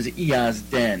also known as Ea's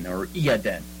Den, or Ea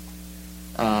Den.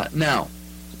 Now,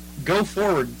 go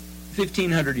forward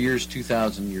 1,500 years,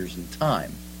 2,000 years in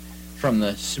time, from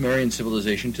the Sumerian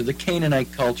civilization to the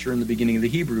Canaanite culture and the beginning of the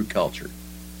Hebrew culture.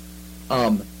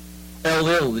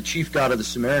 Elil, the chief god of the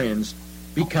Sumerians,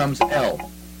 becomes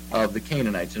El of the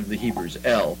Canaanites and of the Hebrews,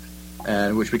 El,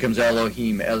 which becomes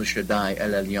Elohim, El Shaddai,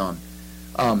 El Elyon.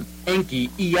 Enki,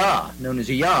 Ea, known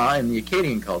as Ea in the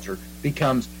Akkadian culture,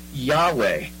 becomes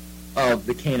Yahweh of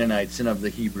the Canaanites and of the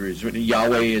Hebrews.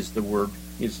 Yahweh is the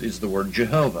word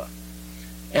Jehovah.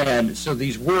 And so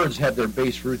these words have their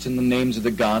base roots in the names of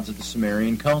the gods of the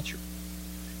Sumerian culture.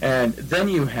 And then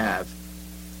you have,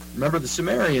 remember the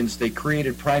Sumerians, they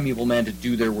created primeval man to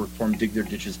do their work for them, dig their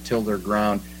ditches, till their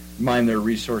ground, mine their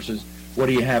resources. What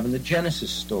do you have in the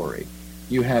Genesis story?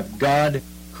 You have God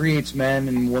creates man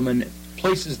and woman,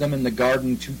 places them in the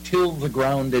garden to till the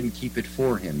ground and keep it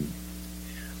for him.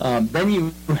 Then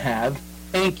you have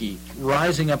Enki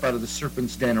rising up out of the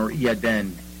serpent's den, or Ea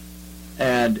Den,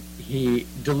 and he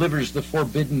delivers the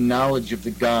forbidden knowledge of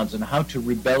the gods and how to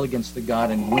rebel against the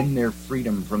god and win their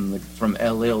freedom from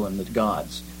Elil and the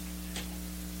gods.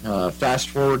 Fast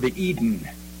forward to Eden.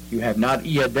 You have not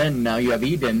Ea Den, now you have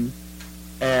Eden,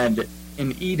 and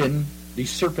in Eden, the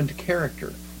serpent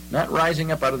character, not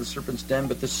rising up out of the serpent's den,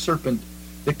 but the serpent,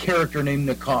 the character named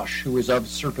Nakash, who is of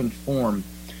serpent form,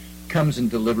 comes and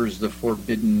delivers the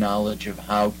forbidden knowledge of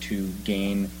how to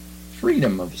gain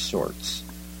freedom of sorts,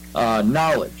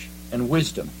 knowledge and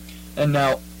wisdom. And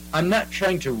now, I'm not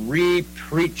trying to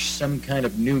re-preach some kind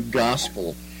of new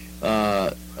gospel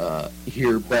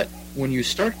here, but when you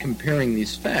start comparing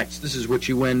these facts, this is what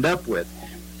you end up with.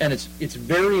 And it's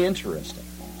very interesting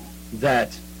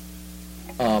that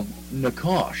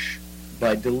Nakash,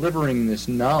 by delivering this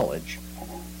knowledge,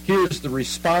 here's the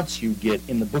response you get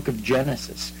in the book of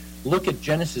Genesis. Look at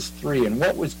Genesis 3, and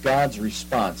what was God's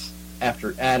response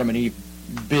after Adam and Eve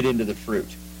bit into the fruit?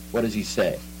 What does he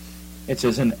say? It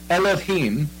says, "And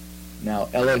Elohim," now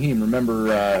Elohim, remember,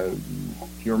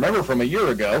 if you remember from a year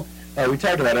ago, we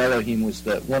talked about Elohim was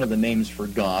one of the names for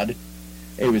God.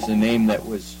 It was the name that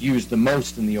was used the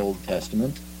most in the Old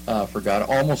Testament for God,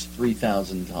 almost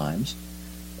 3,000 times.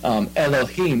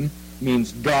 Elohim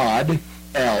means God,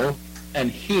 El, and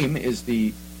Him is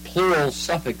the plural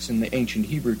suffix in the ancient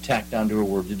Hebrew tacked onto a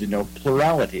word to denote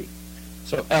plurality.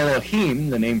 So Elohim,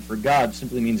 the name for God,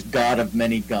 simply means God of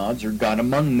many gods or God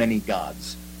among many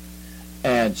gods.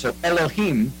 And so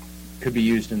Elohim could be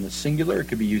used in the singular, it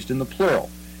could be used in the plural.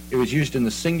 It was used in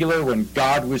the singular when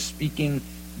God was speaking,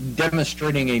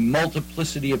 demonstrating a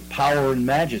multiplicity of power and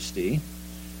majesty,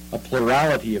 a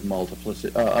plurality of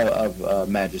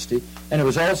majesty, and it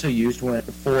was also used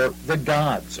for the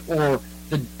gods, or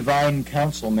the divine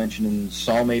council mentioned in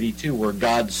Psalm 82, where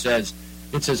God says,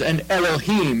 it says, "And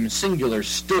Elohim, singular,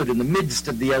 stood in the midst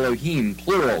of the Elohim,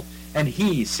 plural, and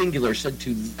he, singular, said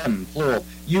to them, plural,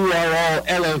 you are all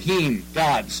Elohim,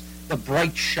 gods, the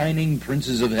bright shining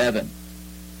princes of heaven."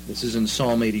 This is in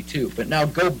Psalm 82. But now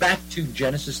go back to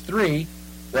Genesis 3.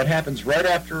 What happens right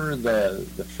after the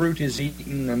fruit is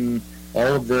eaten and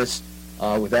all of this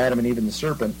with Adam and Eve and the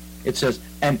serpent? It says,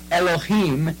 "And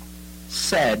Elohim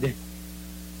said,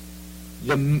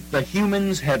 the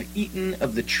humans have eaten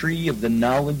of the tree of the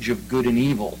knowledge of good and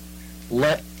evil.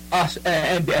 Let us,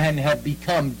 and have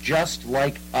become just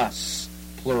like us,"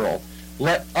 plural.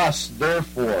 "Let us,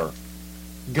 therefore,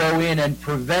 go in and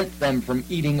prevent them from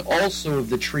eating also of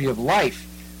the tree of life,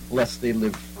 lest they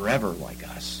live forever like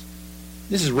us."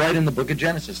 This is right in the book of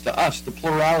Genesis, to us, the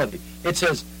plurality. It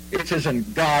says,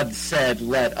 "And God said,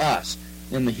 let us."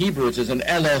 In the Hebrew, it says, "And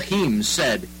Elohim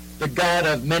said," the God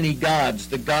of many gods,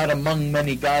 the God among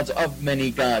many gods, of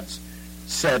many gods,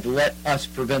 said, "Let us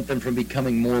prevent them from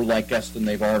becoming more like us than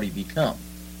they've already become."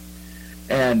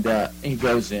 And he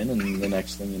goes in, and the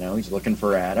next thing you know, he's looking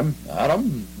for Adam.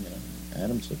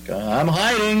 Adam's like, "I'm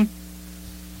hiding."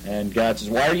 And God says,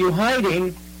 "Why are you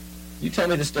hiding?" You tell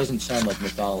me this doesn't sound like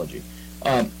mythology.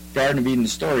 Garden of Eden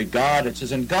story, it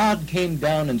says, "And God came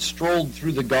down and strolled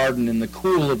through the garden in the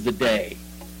cool of the day,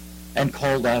 and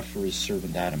called out for his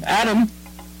servant Adam. Adam!"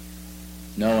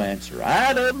 No answer.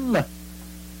 "Adam!"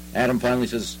 Adam finally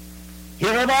says,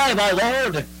 "Here am I, my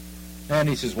Lord." And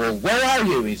he says, "Well, where are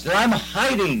you?" He says, "I'm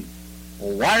hiding."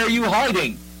 "Well, why are you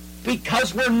hiding?"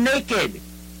 "Because we're naked."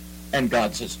 And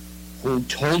God says, "Who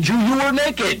told you you were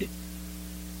naked?"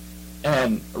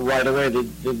 And right away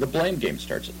the blame game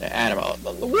starts. Adam,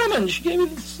 "The woman, she gave me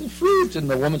the fruit." And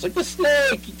the woman's like, "The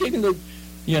snake, he gave me the,"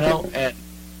 and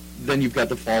then you've got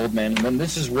the fall of man, and then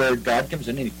this is where God comes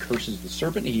in and he curses the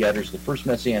serpent. He utters the first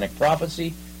messianic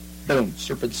prophecy. Boom,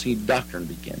 serpent seed doctrine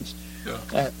begins.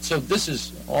 Yeah. So this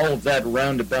is all of that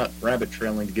roundabout rabbit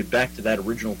trailing to get back to that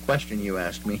original question you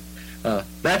asked me.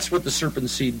 That's what the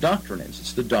serpent seed doctrine is.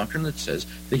 It's the doctrine that says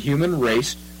the human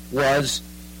race was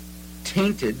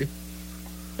tainted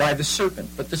by the serpent.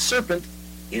 But the serpent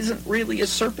isn't really a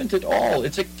serpent at all.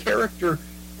 It's a character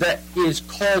that is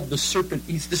called the serpent.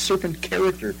 He's the serpent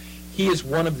character. He is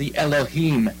one of the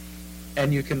Elohim.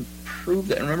 And you can prove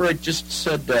that. Remember, I just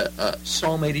said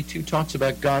Psalm 82 talks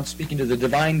about God speaking to the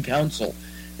divine council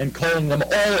and calling them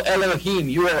all Elohim.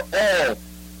 You are all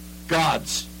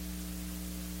gods.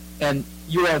 And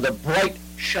you are the bright,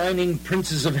 shining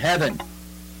princes of heaven.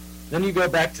 Then you go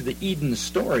back to the Eden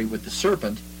story with the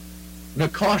serpent.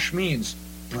 Nakash means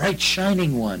bright,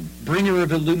 shining one, bringer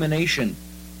of illumination,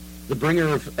 the bringer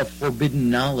of forbidden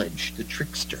knowledge, the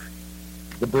trickster,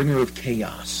 the bringer of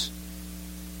chaos.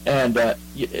 And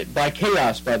by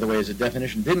chaos, by the way, as a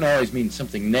definition, didn't always mean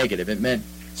something negative. It meant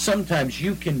sometimes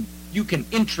you can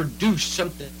introduce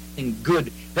something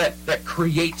good that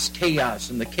creates chaos,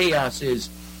 and the chaos is,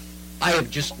 I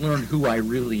have just learned who I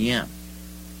really am,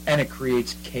 and it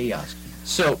creates chaos.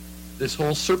 So this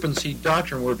whole serpent seed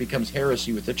doctrine, where it becomes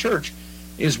heresy with the church,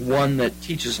 is one that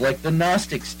teaches like the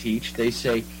Gnostics teach. They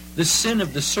say the sin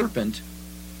of the serpent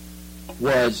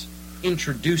was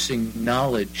introducing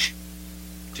knowledge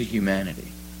to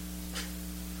humanity.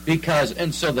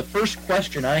 And so the first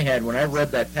question I had when I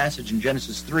read that passage in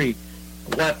Genesis 3,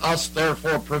 let us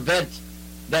therefore prevent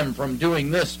them from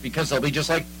doing this, because they'll be just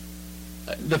like,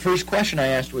 the first question I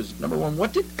asked was, number one,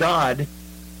 what did God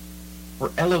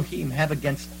or Elohim have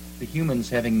against the humans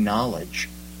having knowledge?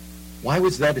 Why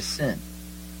was that a sin?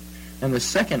 And the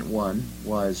second one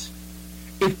was,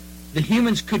 if the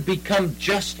humans could become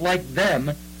just like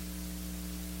them,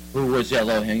 who was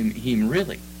Elohim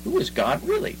really? Who was God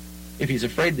really? If he's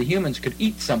afraid the humans could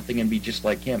eat something and be just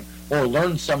like him, or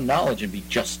learn some knowledge and be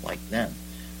just like them.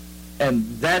 And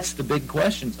that's the big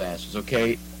questions I asked, is,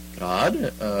 okay,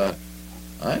 God,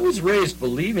 I was raised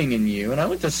believing in you, and I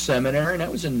went to seminary, and I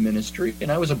was in ministry,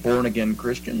 and I was a born-again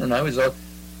Christian, and I was a...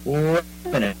 Wait a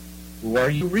minute. Who are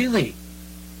you really?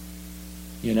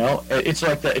 You know, it's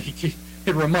like that.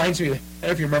 It reminds me, I don't know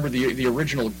if you remember the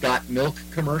original Got Milk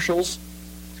commercials.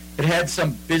 It had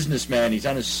some businessman, he's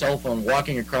on his cell phone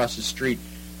walking across the street,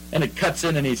 and it cuts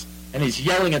in, and he's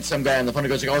yelling at some guy on the phone, and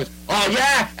goes, oh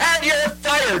yeah, and you're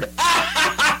fired!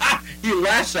 He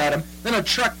laughs at him, then a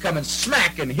truck comes and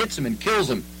smack and hits him and kills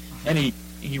him. And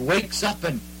he wakes up,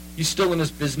 and he's still in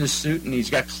his business suit, and he's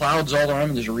got clouds all around him,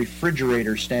 and there's a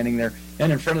refrigerator standing there,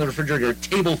 and in front of the refrigerator, a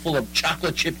table full of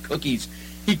chocolate chip cookies.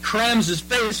 He crams his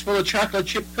face full of chocolate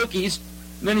chip cookies,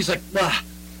 and then he's like,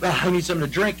 I need something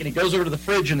to drink, and he goes over to the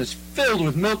fridge, and it's filled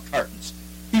with milk cartons.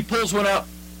 He pulls one out,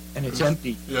 and it's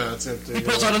empty. Yeah, it's empty. He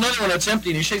pulls out another one, it's empty,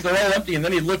 and he shakes, they're all empty, and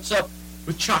then he looks up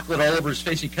with chocolate all over his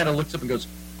face. He kind of looks up and goes,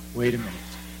 wait a minute,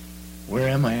 where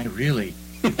am I really?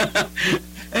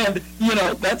 And, you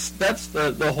know, that's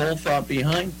the whole thought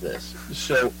behind this.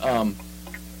 So,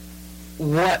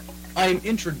 what I'm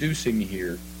introducing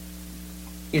here,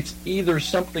 it's either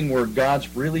something where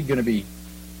God's really going to be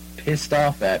pissed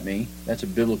off at me, that's a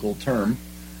biblical term,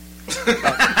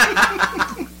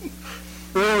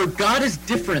 or God is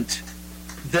different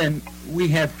than we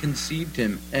have conceived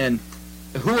him. And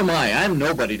who am I? I'm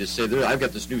nobody to say that I've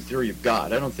got this new theory of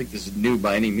God. I don't think this is new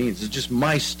by any means. It's just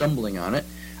my stumbling on it.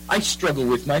 I struggle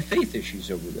with my faith issues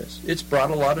over this. It's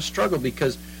brought a lot of struggle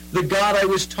because the God I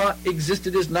was taught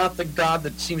existed is not the God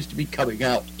that seems to be coming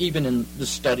out, even in the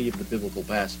study of the biblical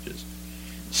passages.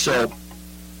 So,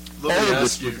 let me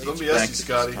ask you,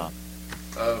 Scotty.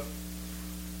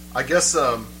 I guess,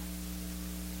 I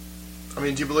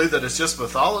mean, do you believe that it's just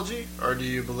mythology, or do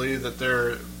you believe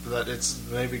that it's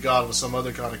maybe God was some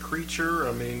other kind of creature?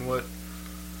 I mean, what?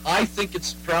 I think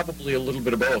it's probably a little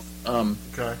bit of both.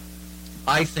 Okay.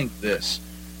 I think this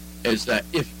is that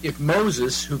if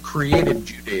Moses, who created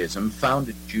Judaism,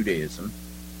 founded Judaism,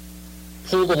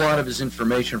 pulled a lot of his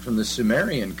information from the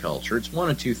Sumerian culture, it's one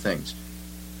of two things.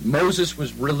 Moses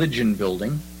was religion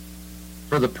building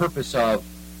for the purpose of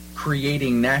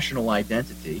creating national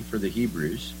identity for the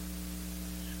Hebrews,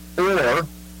 or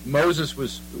Moses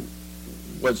was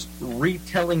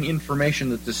retelling information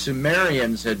that the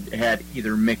Sumerians had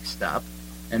either mixed up,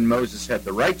 and Moses had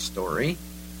the right story.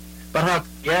 But how could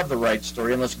he have the right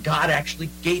story unless God actually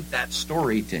gave that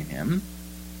story to him?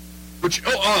 Which,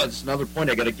 that's another point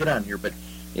I got to get on here. But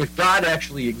if God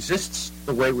actually exists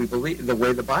the way we believe, the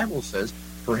way the Bible says,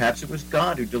 perhaps it was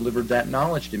God who delivered that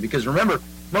knowledge to him. Because remember,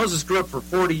 Moses grew up for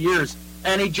 40 years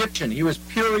an Egyptian. He was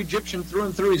pure Egyptian through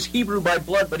and through. He's Hebrew by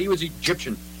blood, but he was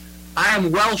Egyptian. I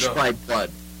am Welsh by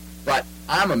blood, but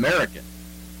I'm American.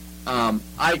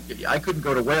 I couldn't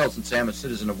go to Wales and say I'm a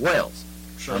citizen of Wales.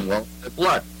 Sure. I'm Welsh by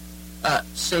blood.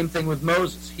 Same thing with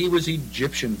Moses. He was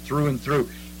Egyptian through and through.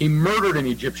 He murdered an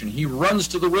Egyptian. He runs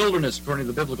to the wilderness, according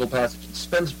to the biblical passage, and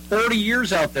spends 40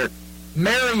 years out there.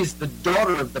 Marries the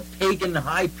daughter of the pagan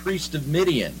high priest of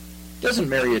Midian. Doesn't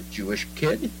marry a Jewish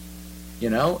kid. You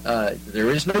know,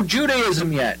 there is no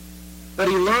Judaism yet. But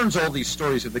he learns all these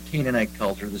stories of the Canaanite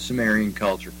culture, the Sumerian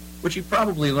culture, which he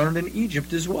probably learned in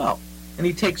Egypt as well. And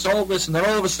he takes all this, and then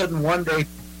all of a sudden one day,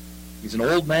 he's an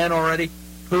old man already,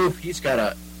 poof, he's got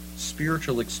a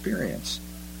spiritual experience.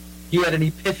 He had an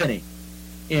epiphany.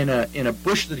 In a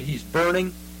bush that he's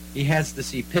burning, he has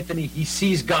this epiphany. He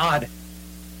sees God,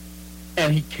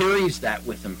 and he carries that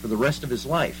with him for the rest of his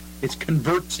life. It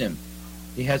converts him.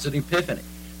 He has an epiphany.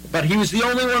 But he was the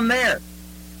only one there.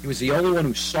 He was the only one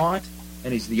who saw it,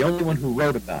 and he's the only one who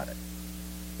wrote about it.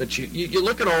 But you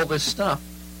look at all this stuff.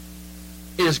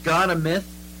 Is God a myth?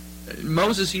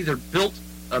 Moses either built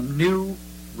a new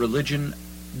religion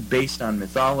based on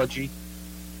mythology,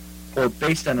 or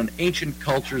based on an ancient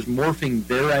culture's morphing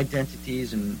their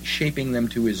identities and shaping them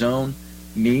to his own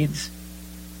needs,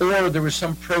 or there was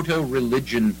some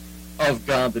proto-religion of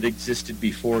God that existed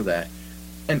before that.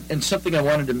 And something I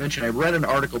wanted to mention, I read an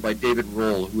article by David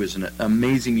Rohl, who is an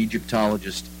amazing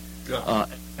Egyptologist,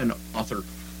 an author,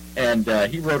 and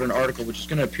he wrote an article which is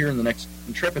going to appear in the next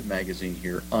Intrepid magazine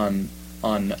here on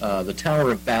the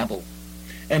Tower of Babel.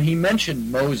 And he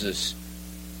mentioned Moses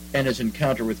and his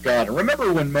encounter with God. And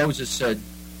remember when Moses said,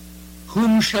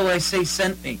 "Whom shall I say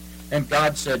sent me?" And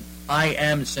God said, "I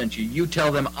am sent you. You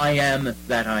tell them I am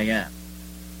that I am."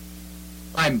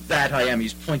 I'm that I am.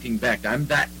 He's pointing back. I'm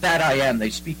that I am they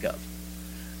speak of.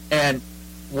 And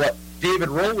what David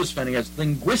Rohl was finding is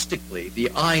linguistically,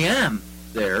 the I am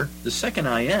there, the second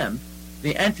I am,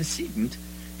 the antecedent,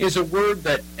 is a word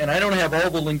that, and I don't have all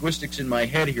the linguistics in my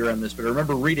head here on this, but I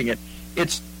remember reading it.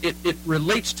 It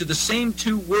relates to the same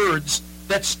two words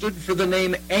that stood for the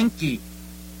name Enki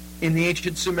in the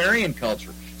ancient Sumerian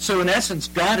culture. So in essence,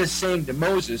 God is saying to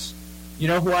Moses, you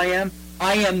know who I am?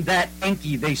 I am that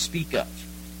Enki they speak of.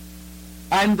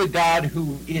 I'm the God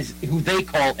who they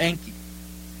call Enki.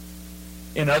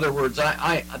 In other words,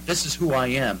 this is who I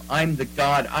am. I'm the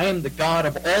God. I am the God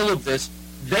of all of this.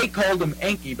 They called him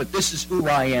Enki, but this is who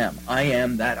I am. I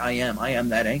am that I am. I am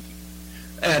that Enki.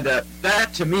 And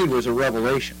that, to me, was a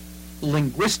revelation,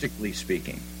 linguistically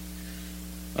speaking.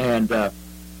 And that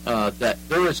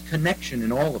there is connection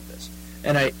in all of this.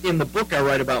 And in the book, I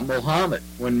write about Muhammad.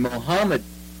 When Muhammad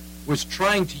was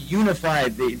trying to unify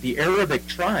the Arabic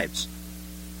tribes,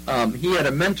 he had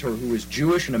a mentor who was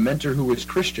Jewish and a mentor who was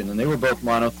Christian, and they were both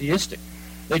monotheistic.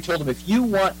 They told him, if you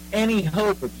want any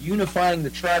hope of unifying the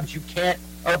tribes, you can't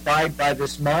abide by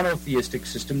this monotheistic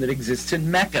system that exists in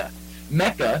Mecca.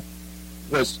 Mecca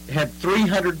had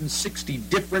 360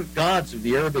 different gods of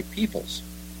the Arabic peoples.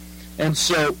 And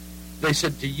so they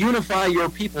said, to unify your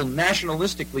people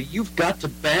nationalistically, you've got to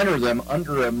banner them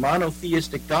under a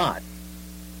monotheistic God.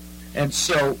 And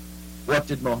so what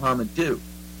did Muhammad do?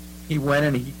 He went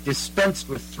and he dispensed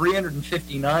with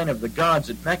 359 of the gods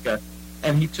at Mecca,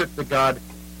 and he took the god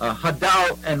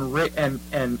Hadal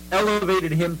and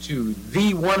elevated him to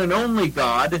the one and only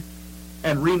God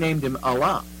and renamed him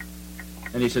Allah.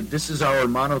 And he said, this is our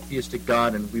monotheistic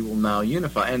God, and we will now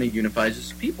unify. And he unifies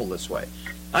his people this way.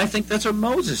 I think that's what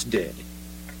Moses did.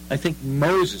 I think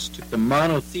Moses took the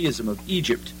monotheism of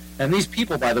Egypt. And these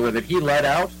people, by the way, that he led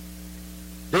out,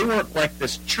 they weren't like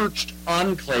this churched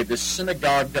enclave, this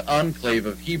synagogue enclave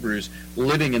of Hebrews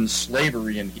living in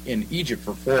slavery in Egypt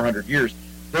for 400 years.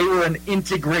 They were an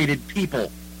integrated people.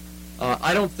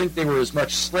 I don't think they were as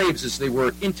much slaves as they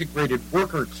were integrated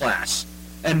worker class.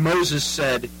 And Moses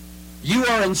said, you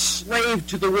are enslaved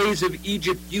to the ways of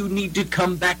Egypt. You need to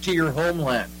come back to your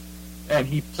homeland. And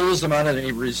he pulls them out of it, and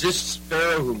he resists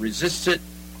Pharaoh, who resists it,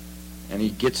 and he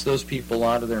gets those people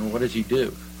out of there. And what does he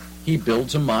do? He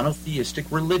builds a monotheistic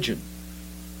religion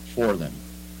for them.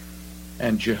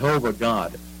 And Jehovah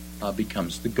God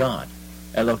becomes the God,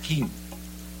 Elohim.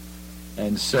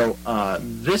 And so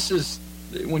this is,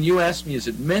 when you ask me, is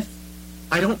it myth?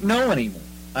 I don't know anymore.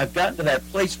 I've gotten to that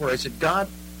place where I said, God,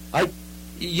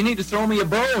 you need to throw me a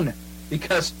bone,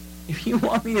 because if you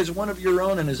want me as one of your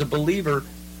own and as a believer,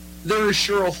 there is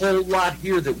sure a whole lot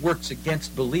here that works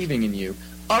against believing in you,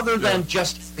 other than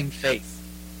just having faith.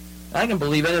 I can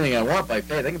believe anything I want by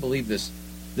faith. I can believe this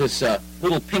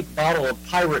little pink bottle of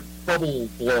Pirate Bubble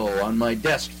Blow on my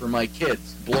desk for my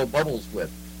kids to blow bubbles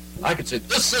with. I could say,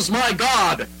 this is my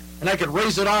God! And I could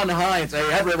raise it on high and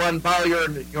say, everyone bow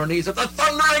your knees at the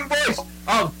thundering voice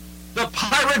of the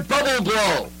Pirate Bubble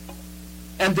Blow!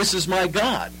 And this is my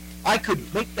God. I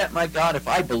could make that my God if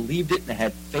I believed it and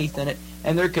had faith in it.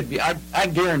 And there could be, I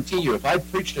guarantee you, if I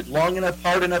preached it long enough,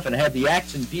 hard enough, and had the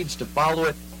acts and deeds to follow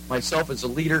it, myself as a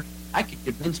leader, I could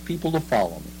convince people to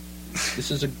follow me.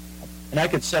 This is and I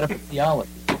could set up a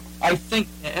theology. I think,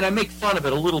 and I make fun of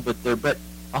it a little bit there, but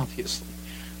obviously.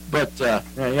 But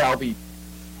I'll be.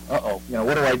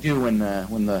 What do I do when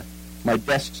my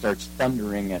desk starts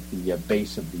thundering at the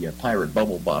base of the Pirate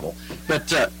Bubble Bottle?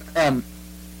 But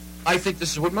I think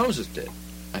this is what Moses did.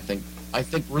 I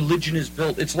think religion is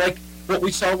built. It's like what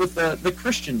we saw with the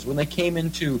Christians when they came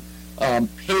into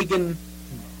pagan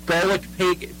Gallic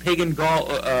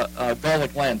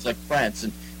lands like France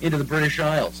and into the British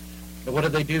Isles. And what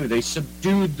did they do? They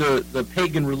subdued the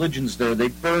pagan religions there. They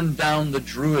burned down the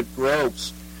Druid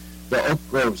groves, the oak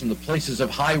groves, and the places of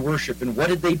high worship. And what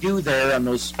did they do there on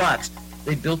those spots?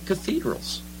 They built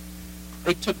cathedrals.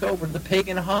 They took over the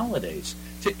pagan holidays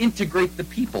to integrate the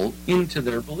people into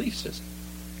their belief system,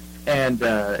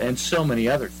 and so many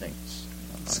other things.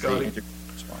 Scotty,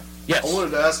 yes. I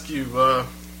wanted to ask you, one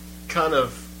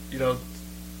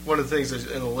of the things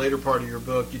is in the later part of your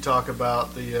book, you talk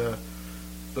about the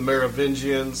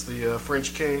Merovingians, the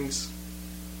French kings,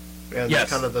 and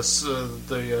kind of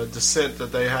the descent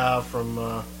that they have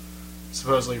from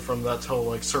supposedly from that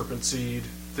whole serpent seed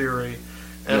theory.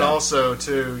 And also,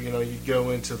 too, you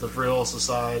go into the Vril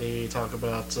Society, talk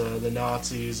about the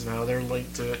Nazis and how they're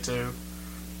linked to it, too.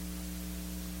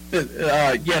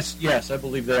 Yes, I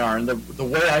believe they are. And the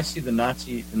way I see the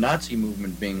Nazi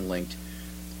movement being linked,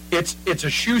 it's a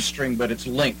shoestring, but it's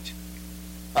linked.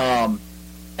 And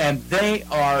And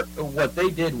what they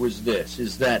did was this,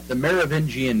 is that the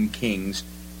Merovingian kings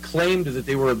claimed that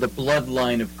they were the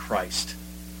bloodline of Christ,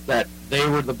 that they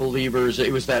were the believers.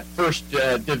 It was that first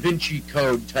Da Vinci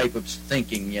Code type of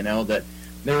thinking, that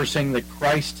they were saying that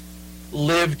Christ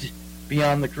lived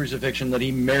beyond the crucifixion, that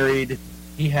he married,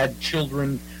 he had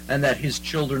children, and that his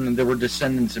children, and there were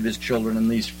descendants of his children.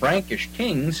 And these Frankish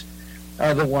kings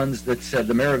are the ones that said,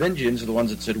 the Merovingians are the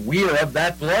ones that said, we are of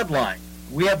that bloodline.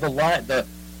 We have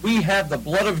we have the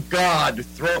blood of God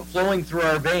flowing through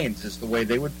our veins, is the way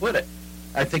they would put it.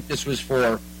 I think this was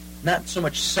for not so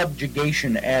much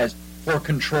subjugation as for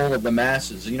control of the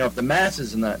masses. If the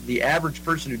masses and the average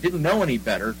person who didn't know any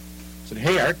better said,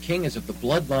 hey, our king is of the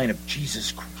bloodline of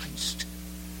Jesus Christ.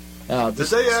 Did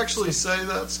they actually say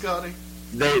that, Scotty?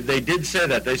 They did say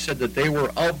that. They said that they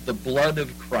were of the blood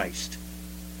of Christ.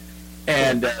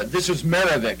 And this was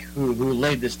Merovic who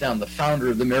laid this down, the founder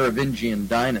of the Merovingian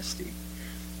dynasty.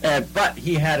 But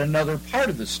he had another part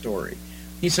of the story.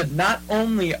 He said, not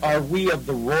only are we of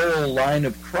the royal line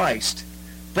of Christ,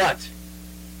 but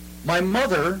my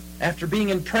mother, after being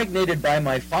impregnated by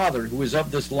my father, who was of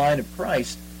this line of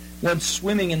Christ, went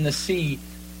swimming in the sea,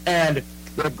 and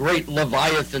the great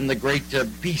Leviathan, the great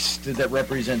beast that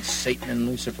represents Satan and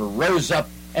Lucifer, rose up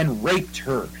and raped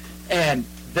her. And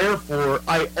therefore,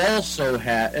 I also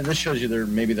had, and this shows you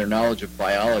maybe their knowledge of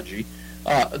biology,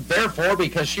 therefore,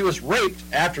 because she was raped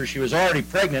after she was already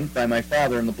pregnant by my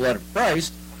father in the blood of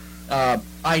Christ,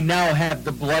 I now have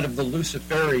the blood of the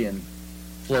Luciferian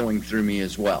flowing through me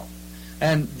as well.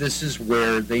 And this is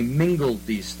where they mingled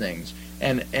these things.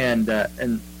 And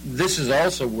this is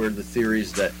also where the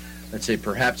theories that, let's say,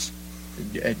 perhaps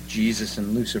Jesus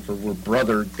and Lucifer were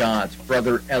brother gods,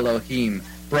 brother Elohim,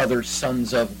 brother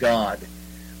sons of God.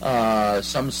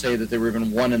 Some say that they were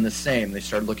even one and the same. They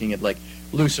started looking at, like,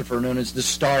 Lucifer, known as the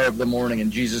star of the morning,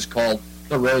 and Jesus called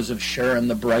the rose of Sharon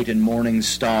the bright and morning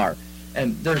star.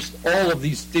 And there's all of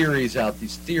these theories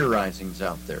these theorizings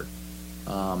out there,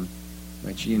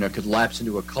 which, could lapse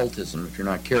into occultism if you're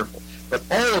not careful. But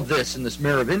all of this in this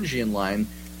Merovingian line,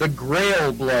 the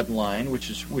Grail bloodline,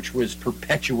 which was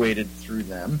perpetuated through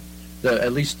them,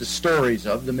 at least the stories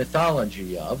of, the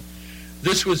mythology of,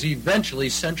 this was eventually,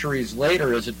 centuries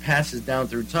later, as it passes down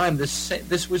through time,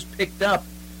 this was picked up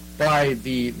by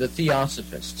the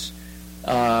Theosophists.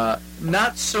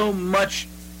 Not so much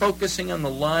focusing on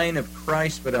the line of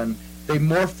Christ, but they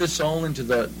morphed this all into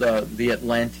the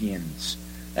Atlanteans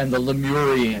and the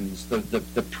Lemurians,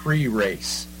 the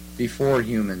pre-race, before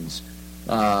humans,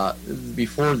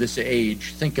 before this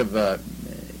age. Think of,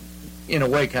 in a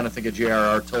way, kind of think of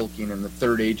J.R.R. Tolkien and the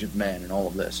Third Age of Man and all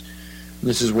of this.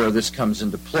 This is where this comes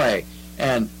into play.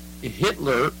 And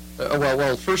Hitler,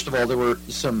 well, first of all, there were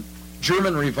some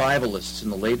German revivalists in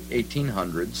the late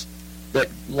 1800s that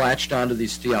latched onto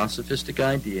these theosophistic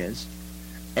ideas,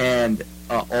 and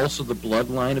also the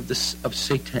bloodline of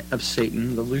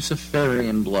Satan, the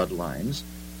Luciferian bloodlines,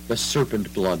 the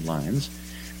serpent bloodlines,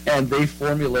 and they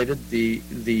formulated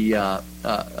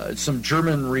some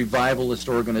German revivalist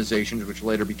organizations, which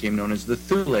later became known as the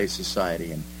Thule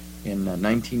Society in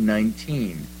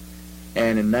 1919.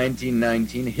 And in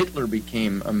 1919, Hitler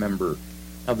became a member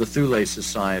of the Thule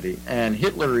Society, and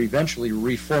Hitler eventually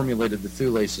reformulated the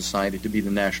Thule Society to be the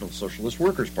National Socialist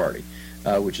Workers' Party,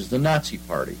 which is the Nazi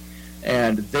Party.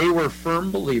 And they were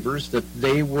firm believers that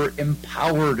they were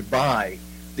empowered by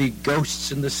the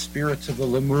ghosts and the spirits of the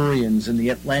Lemurians and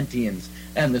the Atlanteans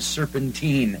and the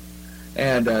Serpentine,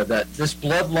 and that this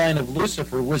bloodline of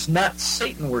Lucifer was not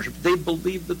Satan worship. They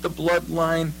believed that the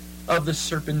bloodline of the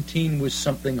Serpentine was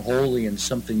something holy and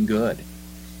something good,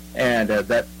 and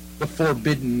that the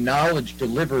forbidden knowledge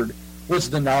delivered was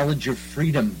the knowledge of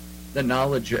freedom, the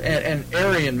knowledge of, and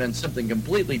Aryan meant something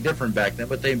completely different back then,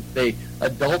 but they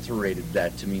adulterated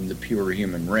that to mean the pure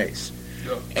human race.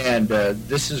 Yeah. And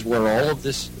this is where all of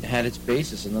this had its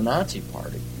basis in the Nazi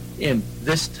Party, in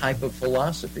this type of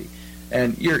philosophy.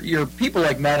 And your people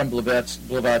like Madame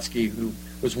Blavatsky, who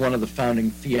was one of the founding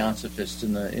theosophists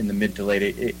in the mid to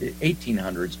late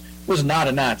 1800s, was not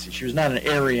a Nazi. She was not an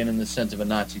Aryan in the sense of a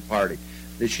Nazi party.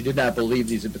 That she did not believe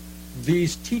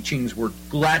these teachings were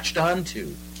latched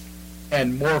onto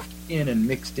and morphed in and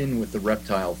mixed in with the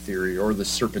reptile theory or the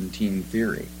serpentine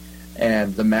theory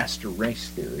and the master race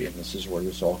theory, and this is where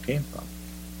this all came from.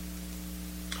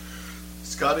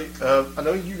 Scotty, I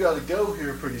know you got to go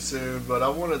here pretty soon, but I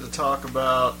wanted to talk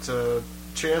about a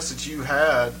chance that you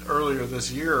had earlier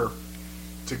this year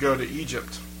to go to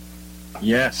Egypt.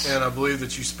 Yes. And I believe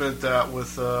that you spent that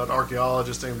with an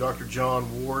archaeologist named Dr.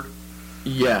 John Ward.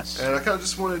 Yes. And I kind of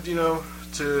just wanted,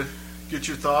 to get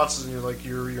your thoughts and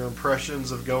your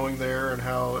impressions of going there and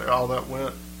how all that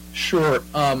went. Sure.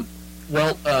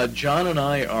 John and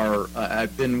I are.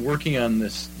 I've been working on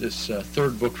this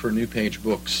third book for New Page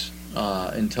Books,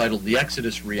 entitled "The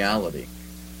Exodus Reality,"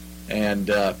 and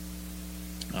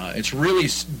it's really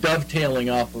dovetailing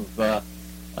off of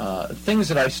things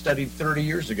that I studied 30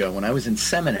 years ago when I was in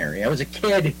seminary. I was a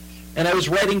kid, and I was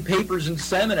writing papers in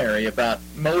seminary about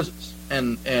Moses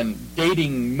and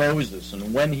dating Moses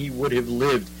and when he would have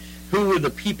lived, who were the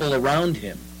people around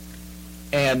him,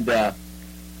 and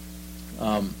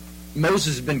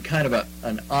Moses has been kind of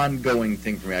an ongoing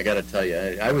thing for me, I got to tell you.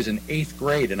 I was in 8th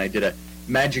grade, and I did a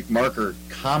magic marker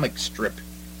comic strip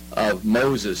of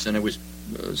Moses, and it was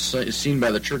seen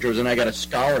by the church I was in. I got a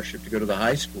scholarship to go to the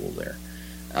high school there,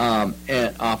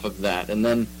 and off of that. And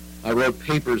then I wrote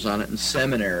papers on it in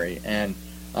seminary, and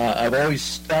I've always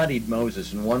studied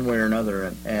Moses in one way or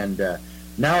another, and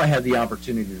now I had the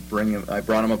opportunity to bring him. I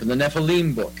brought him up in the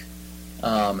Nephilim book.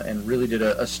 And really did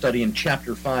a study in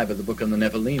Chapter 5 of the book on the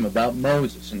Nephilim about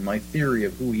Moses and my theory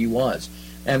of who he was.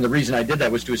 And the reason I did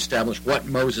that was to establish what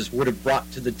Moses would have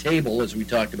brought to the table, as we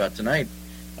talked about tonight,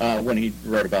 when he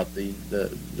wrote about the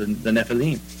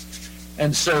Nephilim.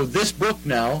 And so this book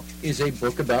now is a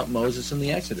book about Moses and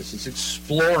the Exodus. It's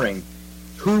exploring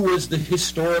who was the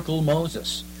historical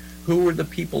Moses, who were the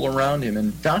people around him.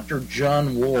 And Dr.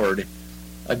 John Ward,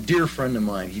 a dear friend of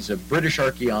mine, he's a British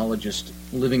archaeologist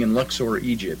living in Luxor,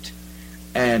 Egypt,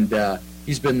 and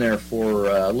he's been there for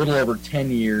a little over 10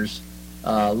 years,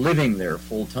 living there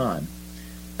full time.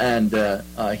 And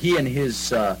he and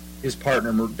his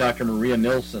partner, Dr. Maria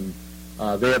Nilsson,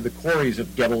 they have the quarries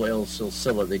of Gebel El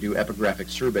Silsila. They do epigraphic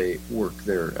survey work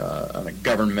there on a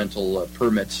governmental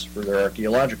permits for their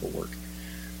archaeological work.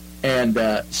 And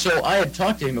so I had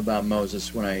talked to him about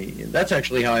Moses that's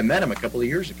actually how I met him a couple of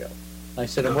years ago. I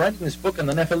said, I'm writing this book on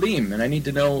the Nephilim, and I need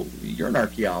to know, you're an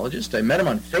archaeologist. I met him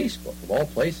on Facebook, of all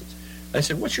places. I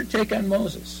said, what's your take on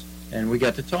Moses? And we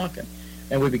got to talking.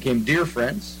 And we became dear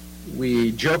friends.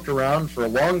 We joked around for a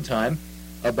long time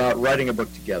about writing a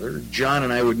book together. John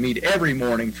and I would meet every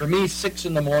morning. For me, 6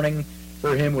 in the morning.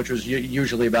 For him, which was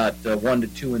usually about 1 to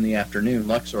 2 in the afternoon,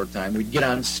 Luxor time. We'd get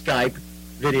on Skype,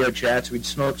 video chats. We'd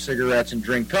smoke cigarettes and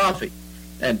drink coffee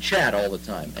and chat all the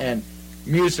time. And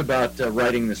muse about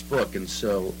writing this book. And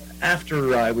so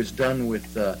after I was done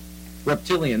with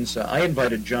Reptilians, I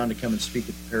invited John to come and speak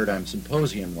at the Paradigm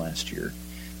Symposium last year.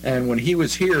 And when he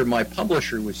was here, my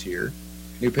publisher was here,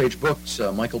 New Page Books,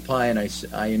 Michael Pye, and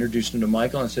I introduced him to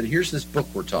Michael and said, here's this book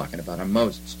we're talking about on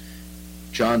Moses.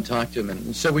 John talked to him,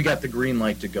 and so we got the green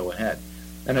light to go ahead.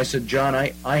 And I said, John,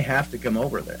 I have to come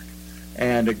over there.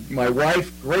 And my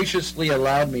wife graciously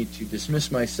allowed me to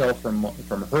dismiss myself from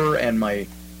her and my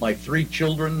 3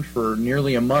 children for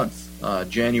nearly a month,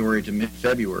 January to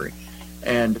mid-February.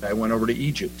 And I went over to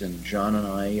Egypt, and John and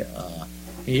I,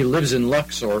 he lives in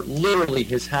Luxor. Literally,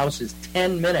 his house is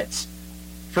 10 minutes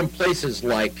from places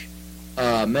like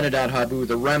Menadad Habu,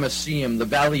 the Ramesseum, the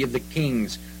Valley of the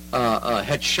Kings,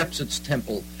 Hatshepsut's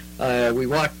Temple. We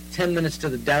walk 10 minutes to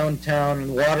the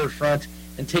downtown waterfront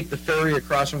and take the ferry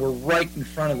across, and we're right in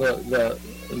front of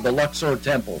the Luxor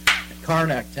Temple,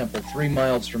 Karnak Temple, 3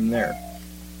 miles from there.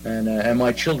 And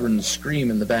my children scream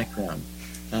in the background,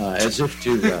 as if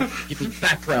to give me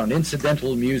background,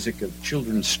 incidental music of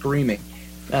children screaming.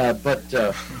 And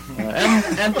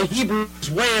the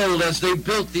Hebrews wailed as they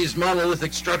built these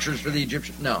monolithic structures for the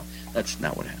Egyptians. No, that's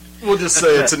not what happened. We'll just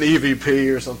say it's an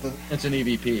EVP or something. It's an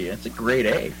EVP. It's a grade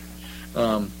A.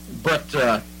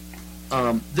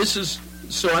 This is...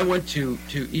 So I went to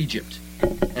Egypt,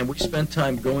 and we spent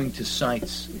time going to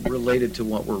sites related to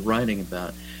what we're writing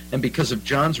about. And because of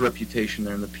John's reputation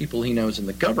there and the people he knows in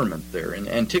the government there in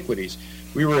antiquities,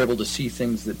 we were able to see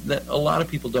things that a lot of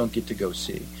people don't get to go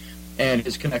see. And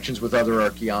his connections with other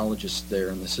archaeologists there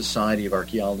and the Society of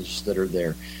Archaeologists that are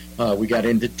there. We got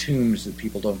into tombs that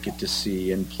people don't get to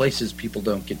see and places people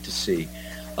don't get to see.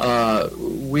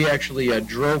 We actually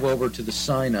drove over to the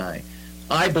Sinai.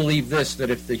 I believe that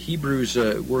if the Hebrews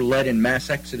were led in mass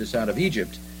exodus out of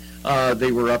Egypt,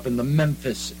 they were up in the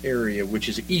Memphis area, which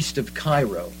is east of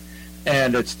Cairo,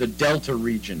 and it's the Delta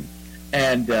region.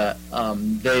 And boy,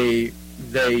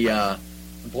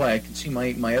 I can see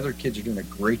my other kids are doing a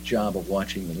great job of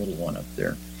watching the little one up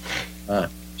there.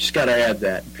 Just got to add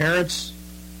that. Parents,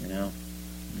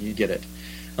 you get it.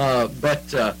 But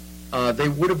they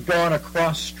would have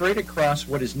gone straight across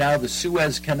what is now the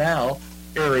Suez Canal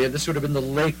area. This would have been the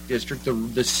Lake District,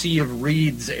 the Sea of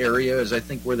Reeds area, is I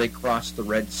think where they crossed the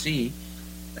Red Sea.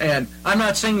 And I'm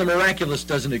not saying the miraculous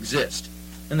doesn't exist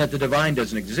and that the divine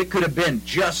doesn't exist. It could have been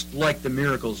just like the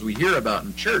miracles we hear about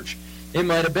in church. It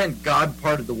might have been God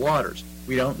parted the waters.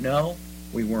 We don't know.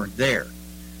 We weren't there.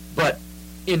 But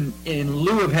in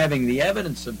lieu of having the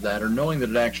evidence of that or knowing that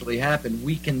it actually happened,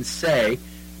 we can say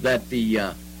that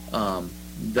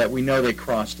that we know they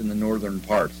crossed in the northern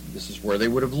part. This is where they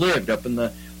would have lived, up in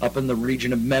the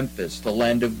region of Memphis, the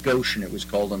land of Goshen, it was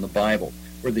called in the Bible,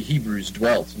 where the Hebrews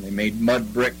dwelt, and they made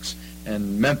mud bricks,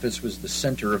 and Memphis was the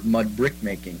center of mud brick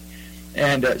making.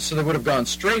 And so they would have gone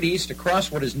straight east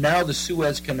across what is now the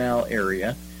Suez Canal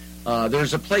area.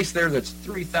 There's a place there that's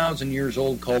 3,000 years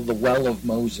old called the Well of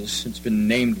Moses. It's been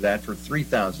named that for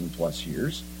 3,000 plus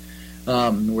years,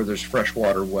 where there's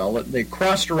freshwater well. They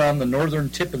crossed around the northern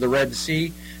tip of the Red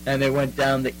Sea, and they went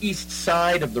down the east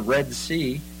side of the Red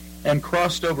Sea and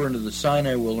crossed over into the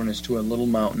Sinai wilderness to a little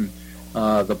mountain.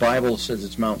 The Bible says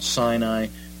it's Mount Sinai.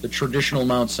 The traditional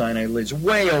Mount Sinai lays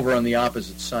way over on the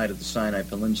opposite side of the Sinai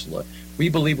Peninsula. We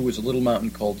believe it was a little mountain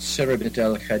called Serebet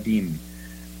el-Khadim,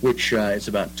 which is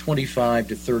about 25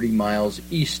 to 30 miles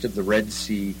east of the Red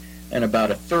Sea and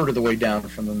about a third of the way down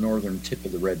from the northern tip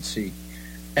of the Red Sea.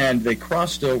 And they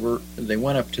crossed over, they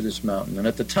went up to this mountain, and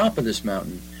at the top of this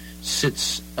mountain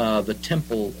sits the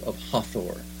temple of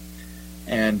Hathor.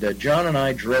 And John and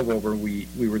I drove over. We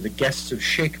were the guests of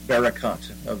Sheikh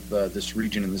Barakat of this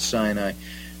region in the Sinai.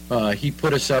 He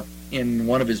put us up in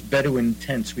one of his Bedouin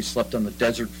tents. We slept on the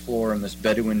desert floor in this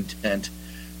Bedouin tent.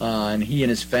 And he and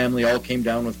his family all came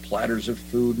down with platters of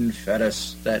food and fed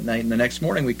us that night. And the next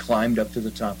morning we climbed up to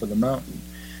the top of the mountain.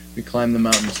 We climbed the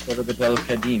mountain, Serebet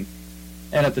el-Khadim.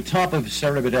 And at the top of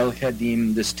Serebet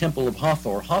el-Khadim, this temple of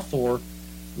Hathor, Hathor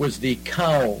was the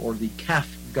cow or the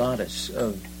calf goddess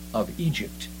of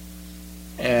Egypt.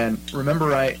 And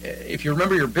remember, if you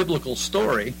remember your biblical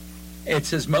story, it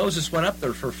says Moses went up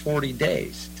there for 40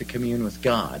 days to commune with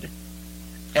God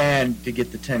and to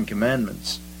get the Ten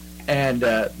Commandments. And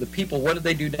the people, what did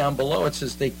they do down below? It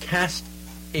says they cast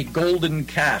a golden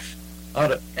calf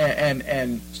out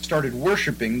and started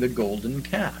worshiping the golden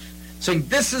calf, saying,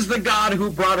 "This is the God who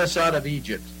brought us out of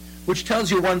Egypt," which tells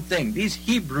you one thing. These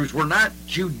Hebrews were not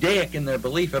Judaic in their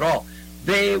belief at all.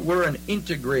 They were an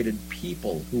integrated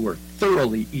people who were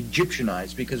thoroughly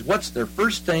Egyptianized, because what's their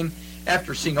first thing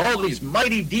after seeing all these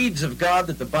mighty deeds of God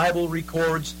that the Bible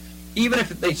records? Even if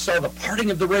they saw the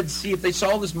parting of the Red Sea, if they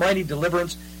saw this mighty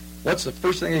deliverance, what's the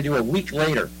first thing they do a week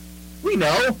later? We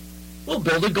know. We'll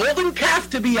build a golden calf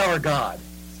to be our God.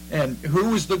 And who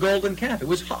was the golden calf? It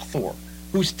was Hathor,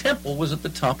 whose temple was at the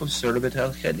top of Serebet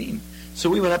el-Khadim.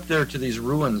 So we went up there to these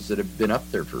ruins that have been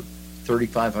up there for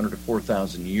 3,500 to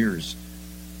 4,000 years.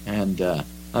 And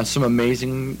some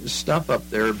amazing stuff up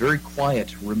there, very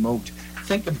quiet, remote.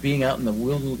 Think of being out in the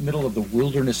middle of the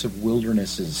wilderness of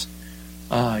wildernesses.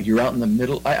 You're out in the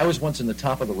middle. I was once in the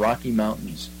top of the Rocky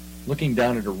Mountains, looking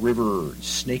down at a river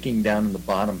snaking down in the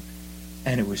bottom,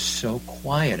 and it was so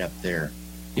quiet up there.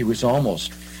 It was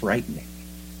almost frightening.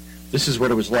 This is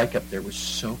what it was like up there. It was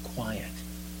so quiet.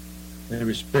 There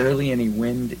was barely any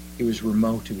wind. It was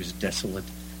remote. It was desolate.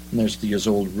 And there's these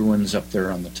old ruins up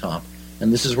there on the top.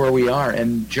 And this is where we are.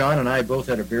 And John and I both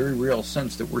had a very real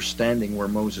sense that we're standing where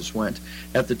Moses went.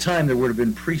 At the time, there would have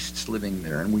been priests living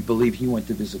there, and we believe he went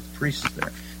to visit the priests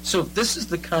there. So this is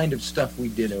the kind of stuff we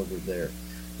did over there.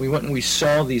 We went and we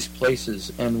saw these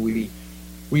places, and we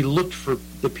looked for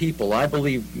the people. I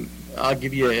believe, I'll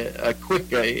give you a quick,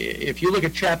 if you look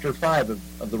at chapter 5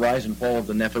 of the Rise and Fall of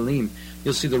the Nephilim,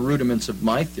 you'll see the rudiments of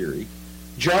my theory.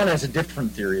 John has a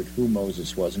different theory of who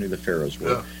Moses was and who the pharaohs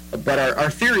were. Yeah. But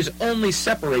our theories only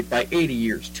separate by 80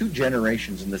 years, 2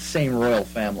 generations in the same royal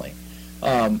family.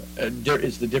 There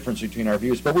is the difference between our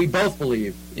views. But we both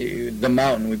believe the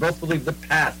mountain. We both believe the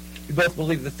path. We both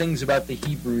believe the things about the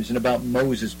Hebrews and about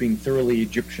Moses being thoroughly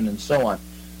Egyptian and so on.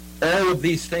 All of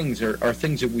these things are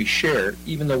things that we share,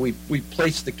 even though we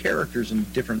place the characters in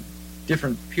different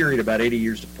period, about 80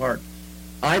 years apart.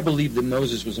 I believe that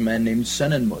Moses was a man named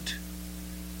Senenmut,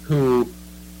 who,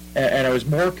 and I was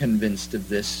more convinced of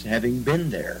this having been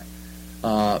there.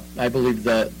 I believe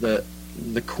the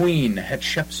queen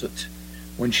Hatshepsut,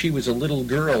 when she was a little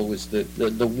girl, was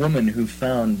the woman who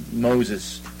found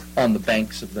Moses on the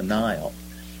banks of the Nile.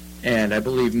 And I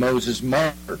believe Moses'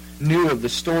 mother knew of the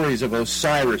stories of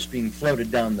Osiris being floated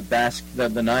down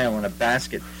the Nile in a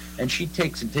basket. And she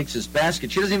takes his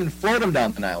basket. She doesn't even float him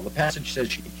down the Nile. The passage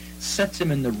says she sets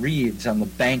him in the reeds on the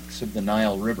banks of the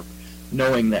Nile River,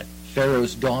 knowing that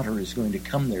Pharaoh's daughter is going to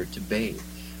come there to bathe.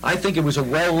 I think it was a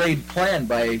well-laid plan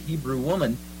by a Hebrew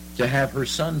woman to have her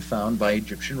son found by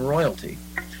Egyptian royalty,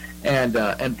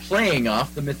 and playing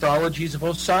off the mythologies of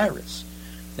Osiris.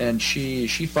 And she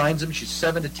finds him. She's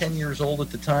 7 to 10 years old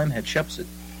at the time, Hatshepsut.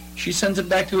 She sends him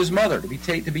back to his mother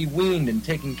to be weaned and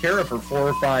taken care of for 4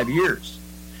 or 5 years.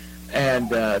 And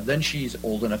then she's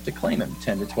old enough to claim him,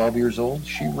 10 to 12 years old.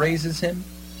 She raises him.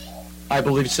 I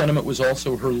believe Senenmut was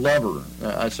also her lover,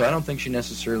 so I don't think she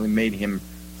necessarily made him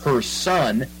her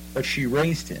son, but she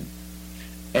raised him.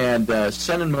 And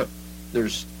Senenmut,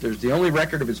 there's the only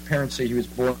record of his parents say he was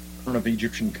born of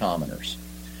Egyptian commoners.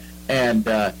 And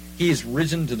he has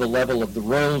risen to the level of the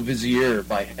royal vizier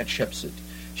by Hatshepsut.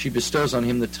 She bestows on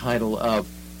him the title of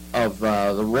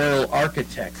the royal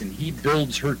architect, and he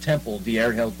builds her temple,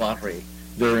 Deir el Bahri,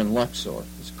 there in Luxor,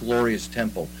 this glorious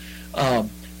temple.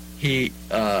 He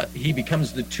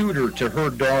becomes the tutor to her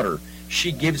daughter.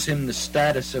 She gives him the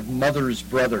status of mother's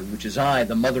brother, which is I,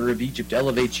 the mother of Egypt,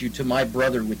 elevates you to my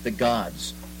brother with the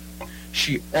gods.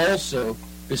 She also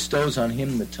bestows on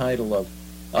him the title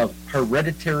of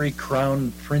hereditary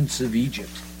crown prince of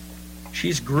Egypt.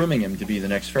 She's grooming him to be the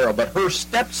next pharaoh, but her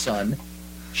stepson,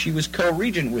 she was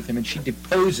co-regent with him, and she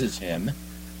deposes him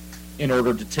in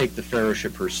order to take the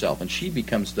pharaohship herself, and she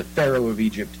becomes the pharaoh of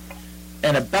Egypt.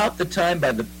 And about the time,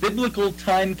 by the biblical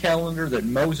time calendar, that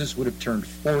Moses would have turned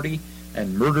 40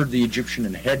 and murdered the Egyptian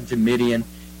and head to Midian,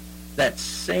 that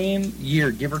same year,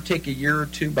 give or take a year or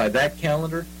two, by that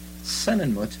calendar,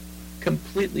 Senenmut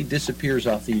completely disappears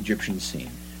off the Egyptian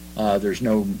scene. There's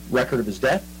no record of his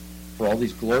death for all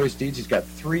these glorious deeds. He's got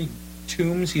 3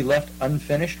 tombs he left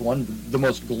unfinished. One, the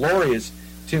most glorious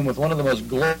tomb with one of the most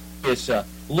glorious,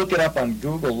 look it up on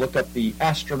Google, look up the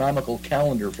astronomical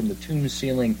calendar from the tomb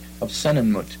ceiling of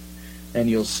Senenmut, and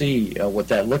you'll see what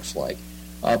that looks like.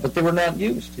 But they were not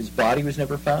used. His body was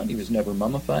never found. He was never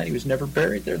mummified. He was never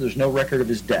buried there. There's no record of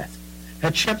his death.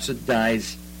 Hatshepsut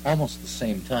dies almost the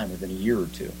same time, within a year or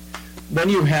two. Then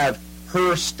you have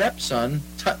her stepson,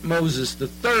 Tutmosis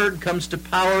III, comes to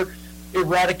power,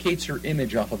 eradicates her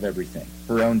image off of everything.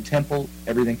 Her own temple,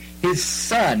 everything. His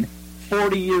son,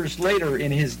 40 years later,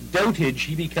 in his dotage,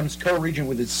 he becomes co-regent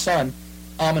with his son,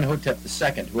 Amenhotep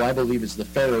II, who I believe is the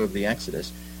pharaoh of the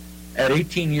Exodus, at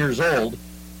 18 years old,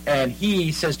 and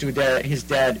he says to his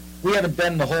dad, we haven't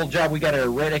done the whole job, we got to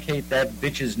eradicate that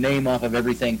bitch's name off of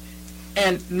everything.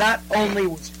 And not only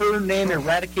was her name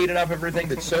eradicated off of everything,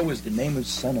 but so was the name of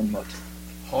Senenmut.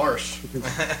 Harsh.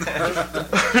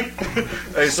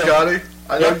 Hey, Scotty,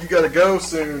 I know you got to go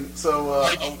soon, so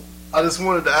I just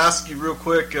wanted to ask you real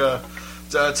quick, tell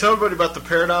everybody about the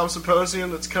Paradigm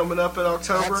Symposium that's coming up in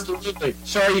October. Absolutely.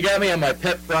 Sorry, you got me on my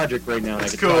pet project right now.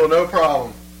 That's cool, no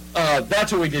problem.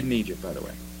 That's what we did in Egypt, by the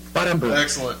way.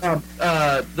 Excellent.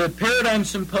 The Paradigm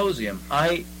Symposium,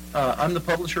 I'm the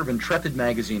publisher of Intrepid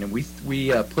Magazine, and we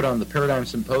put on the Paradigm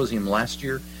Symposium last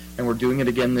year, and we're doing it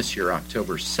again this year,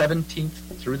 October 17th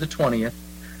through the 20th.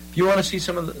 If you want to see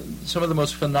some of the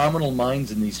most phenomenal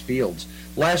minds in these fields,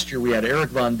 last year we had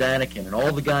Eric von Daniken and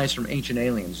all the guys from Ancient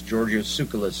Aliens, Giorgio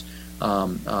Tsoukalos,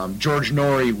 George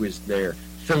Norrie was there,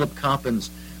 Philip Coppens,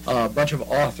 a bunch of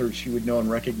authors you would know and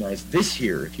recognize. This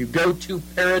year, if you go to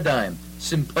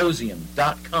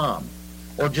ParadigmSymposium.com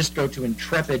or just go to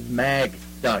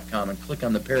IntrepidMag.com and click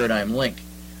on the Paradigm link,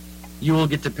 you will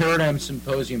get to Paradigm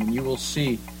Symposium and you will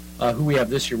see who we have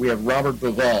this year. We have Robert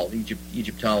Bauval,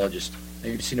 Egyptologist.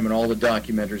 You've seen him in all the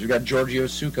documentaries. We've got Giorgio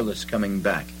Tsoukalos coming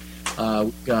back.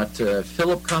 We've got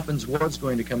Philip Coppens was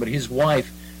going to come, but his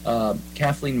wife,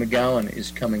 Kathleen McGowan,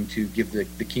 is coming to give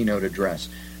the keynote address.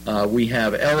 We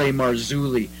have L.A.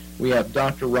 Marzulli. We have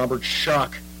Dr. Robert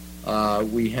Schock.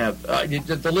 We have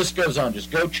the list goes on.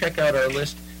 Just go check out our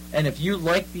list. And if you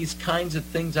like these kinds of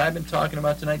things I've been talking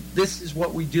about tonight, this is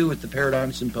what we do at the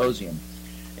Paradigm Symposium.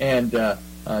 And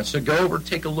so go over,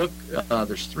 take a look.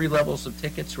 There's 3 levels of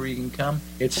tickets where you can come.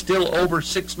 It's still over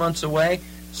 6 months away,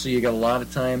 so you got a lot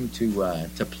of time to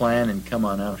plan and come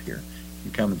on out here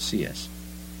and come and see us.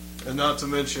 And not to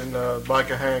mention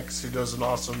Micah Hanks, who does an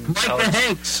awesome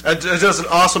Hanks does an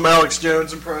awesome Alex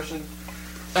Jones impression.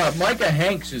 Micah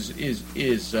Hanks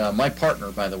is my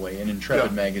partner, by the way, in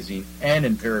Intrepid Magazine and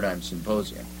in Paradigm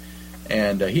Symposium,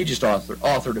 and he just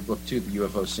authored a book too, The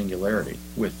UFO Singularity,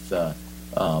 with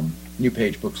New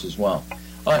Page Books as well.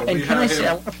 And can I say,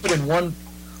 I want to put in one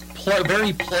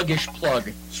very pluggish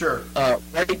plug. Sure.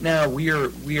 Right now, we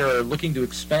are looking to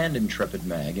expand Intrepid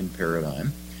Mag in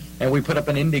Paradigm, and we put up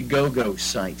an Indiegogo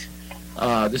site.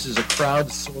 This is a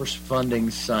crowdsource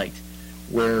funding site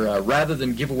where rather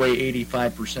than give away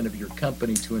 85% of your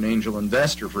company to an angel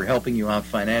investor for helping you out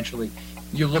financially,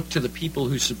 you look to the people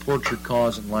who support your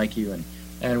cause and like you,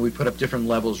 and we put up different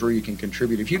levels where you can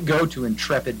contribute. If you go to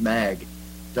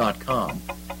intrepidmag.com,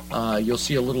 you'll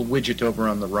see a little widget over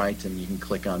on the right, and you can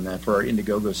click on that for our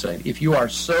Indiegogo site. If you are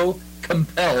so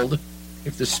compelled,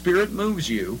 if the spirit moves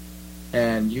you,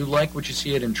 and you like what you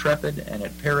see at Intrepid and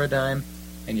at Paradigm,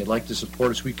 and you'd like to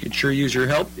support us, we could sure use your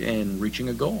help in reaching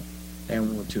a goal.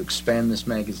 and to expand this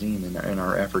magazine and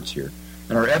our efforts here.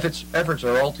 And our efforts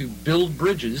are all to build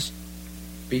bridges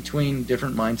between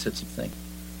different mindsets of thinking.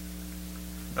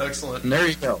 Excellent. And there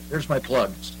you go. There's my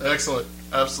plugs. Excellent.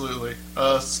 Absolutely.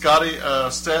 Scotty,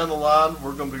 stay on the line.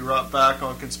 We're going to be right back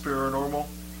on Conspiranormal,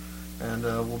 and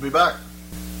we'll be back.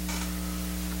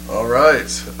 All right.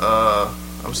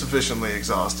 I'm sufficiently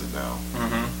exhausted now.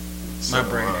 Mm-hmm. So, My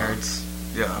brain hurts.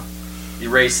 Yeah.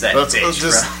 Erase that That's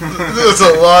bitch, bro. There's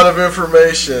a lot of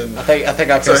information. I think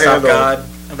I pissed off handle. God.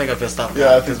 I think I pissed off Yeah,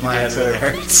 I God think because you my did head too. really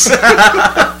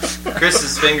hurts.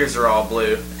 Chris's fingers are all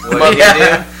blue. What do you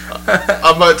do?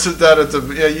 I might sit that at the.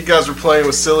 Yeah, you guys were playing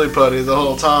with Silly Putty the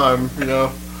whole time, you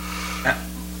know.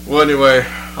 Well, anyway,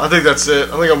 I think that's it.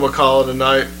 I think I'm gonna call it a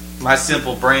night. My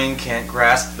simple brain can't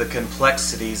grasp the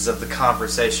complexities of the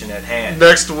conversation at hand.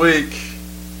 Next week,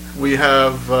 we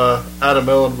have Adam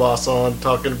Ellenboss on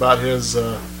talking about his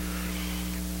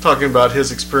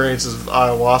experiences with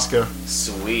ayahuasca.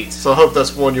 Sweet. So I hope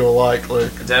that's one you'll like,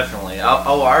 Luke. Definitely. I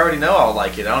already know I'll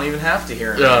like it. I don't even have to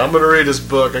hear it. Yeah, I'm going to read his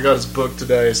book. I got his book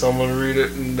today, so I'm going to read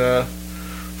it and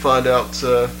find out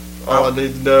all I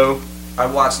need to know. I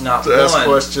watched not to ask one,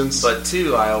 questions. but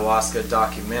 2 ayahuasca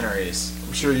documentaries.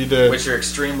 I'm sure you did. Which are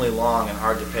extremely long and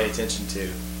hard to pay attention to.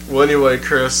 Well, anyway,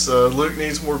 Chris, Luke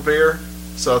needs more beer,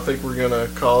 so I think we're going to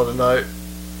call it a night.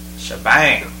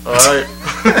 Shebang! All right.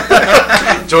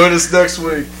 Join us next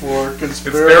week for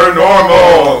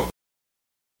Conspiranormal.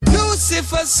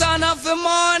 Lucifer, son of the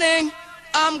morning,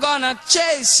 I'm gonna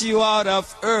chase you out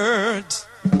of earth.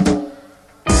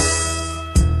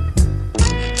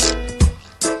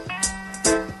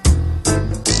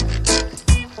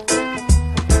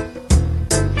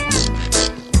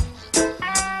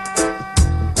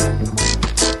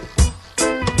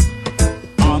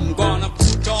 I'm gonna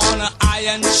put on an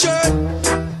iron shirt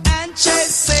and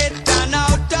chase Satan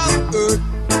out of earth.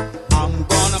 I'm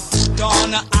gonna put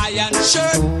on an iron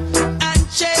shirt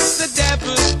and chase the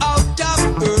devil out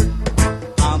of earth.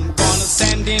 I'm gonna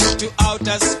send him to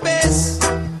outer space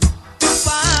to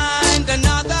find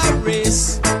another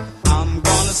race. I'm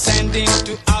gonna send him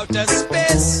to outer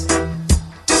space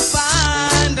to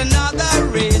find another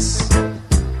race.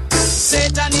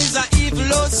 Satan is a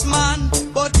evilous man,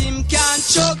 but him can't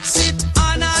choke sit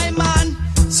on I man.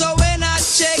 So when I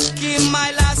check him,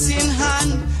 my lass in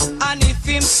hand, and if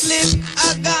him slip,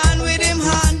 I gone with him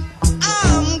hand.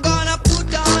 I'm gonna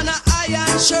put on an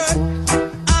iron shirt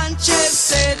and chase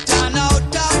Satan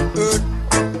out of earth.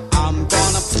 I'm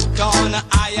gonna put on an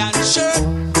iron shirt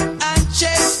and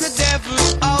chase the devil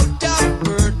out of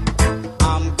earth.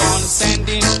 I'm gonna send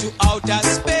him to outer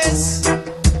space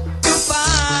to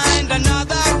find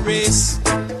another race.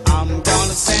 I'm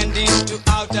gonna send him to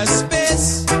outer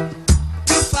space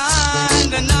to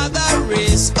find another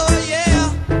race. Oh yeah.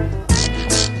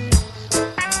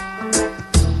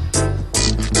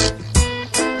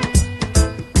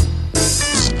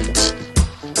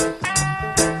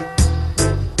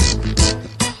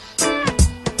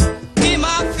 Him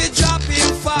have to drop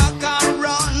him fuck and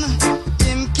run.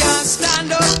 Him can't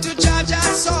stand up to judge a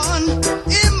son.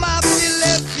 Him have to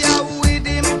left ya with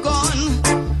him gun.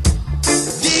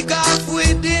 Dig off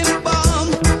with him bomb.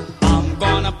 I'm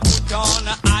gonna put on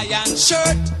an iron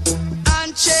shirt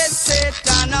and chase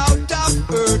Satan out of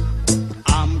earth.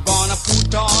 I'm gonna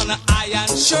put on an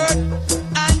iron shirt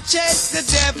and chase the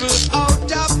devil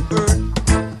out of earth.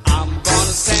 I'm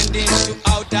gonna send him to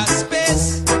outer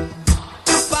space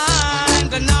to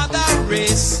find another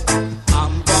race.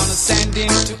 I'm gonna send him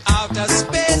to outer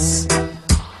space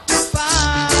to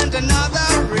find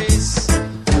another race.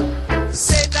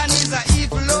 Satan is a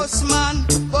evilous man,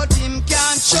 but him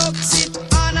can't choke sit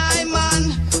on I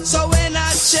man. So when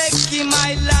I check him,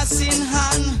 I lass in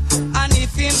hand, and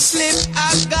if him slip,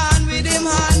 I gone with him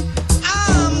hand.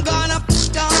 I'm gonna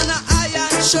put on an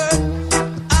iron shirt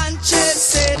and chase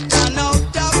Satan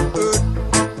out of earth.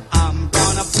 I'm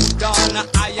gonna put on an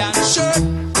iron shirt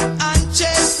and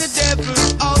chase the devil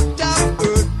out of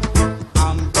earth.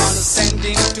 I'm gonna send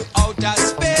him to outer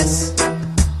space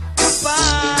to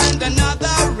find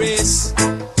another race.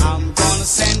 I'm gonna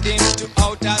send him to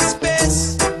outer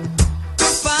space to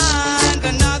find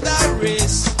another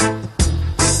race.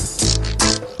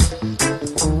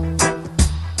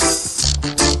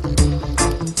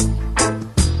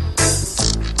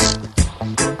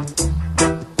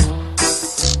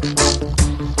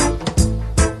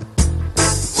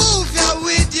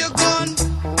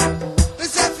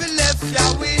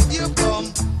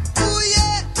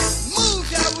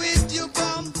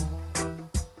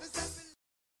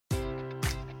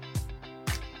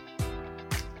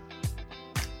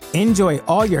 Enjoy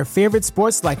all your favorite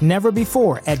sports like never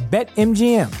before at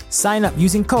BetMGM. Sign up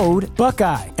using code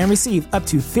Buckeye and receive up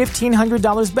to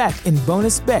 $1,500 back in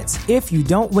bonus bets if you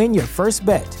don't win your first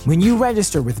bet. When you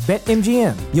register with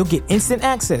BetMGM, you'll get instant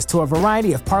access to a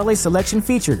variety of parlay selection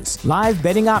features, live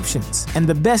betting options, and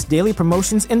the best daily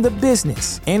promotions in the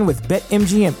business. And with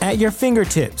BetMGM at your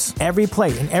fingertips, every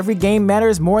play and every game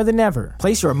matters more than ever.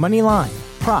 Place your money line,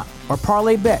 prop, or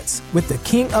parlay bets with the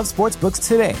king of sportsbooks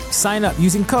today. Sign up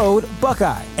using code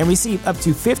Buckeye and receive up to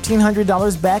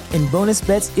 $1,500 back in bonus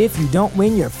bets if you don't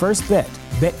win your first bet.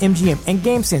 BetMGM and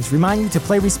GameSense remind you to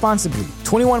play responsibly.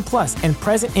 21 plus and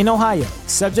present in Ohio,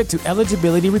 subject to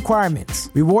eligibility requirements.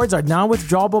 Rewards are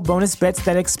non-withdrawable bonus bets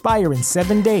that expire in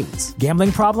 7 days.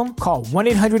 Gambling problem? Call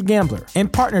 1-800-GAMBLER. In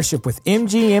partnership with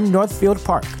MGM Northfield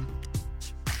Park.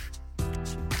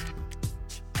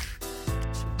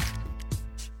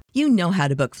 You know how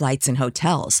to book flights and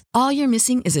hotels. All you're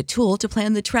missing is a tool to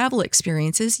plan the travel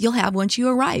experiences you'll have once you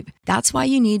arrive. That's why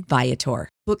you need Viator.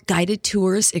 Book guided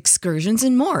tours, excursions,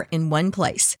 and more in one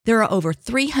place. There are over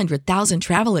 300,000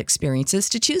 travel experiences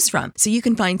to choose from, so you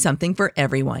can find something for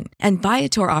everyone. And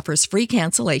Viator offers free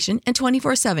cancellation and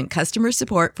 24/7 customer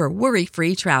support for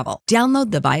worry-free travel.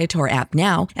 Download the Viator app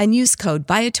now and use code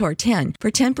Viator10 for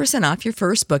 10% off your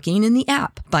first booking in the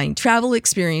app. Find travel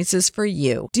experiences for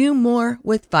you. Do more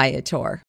with Viator.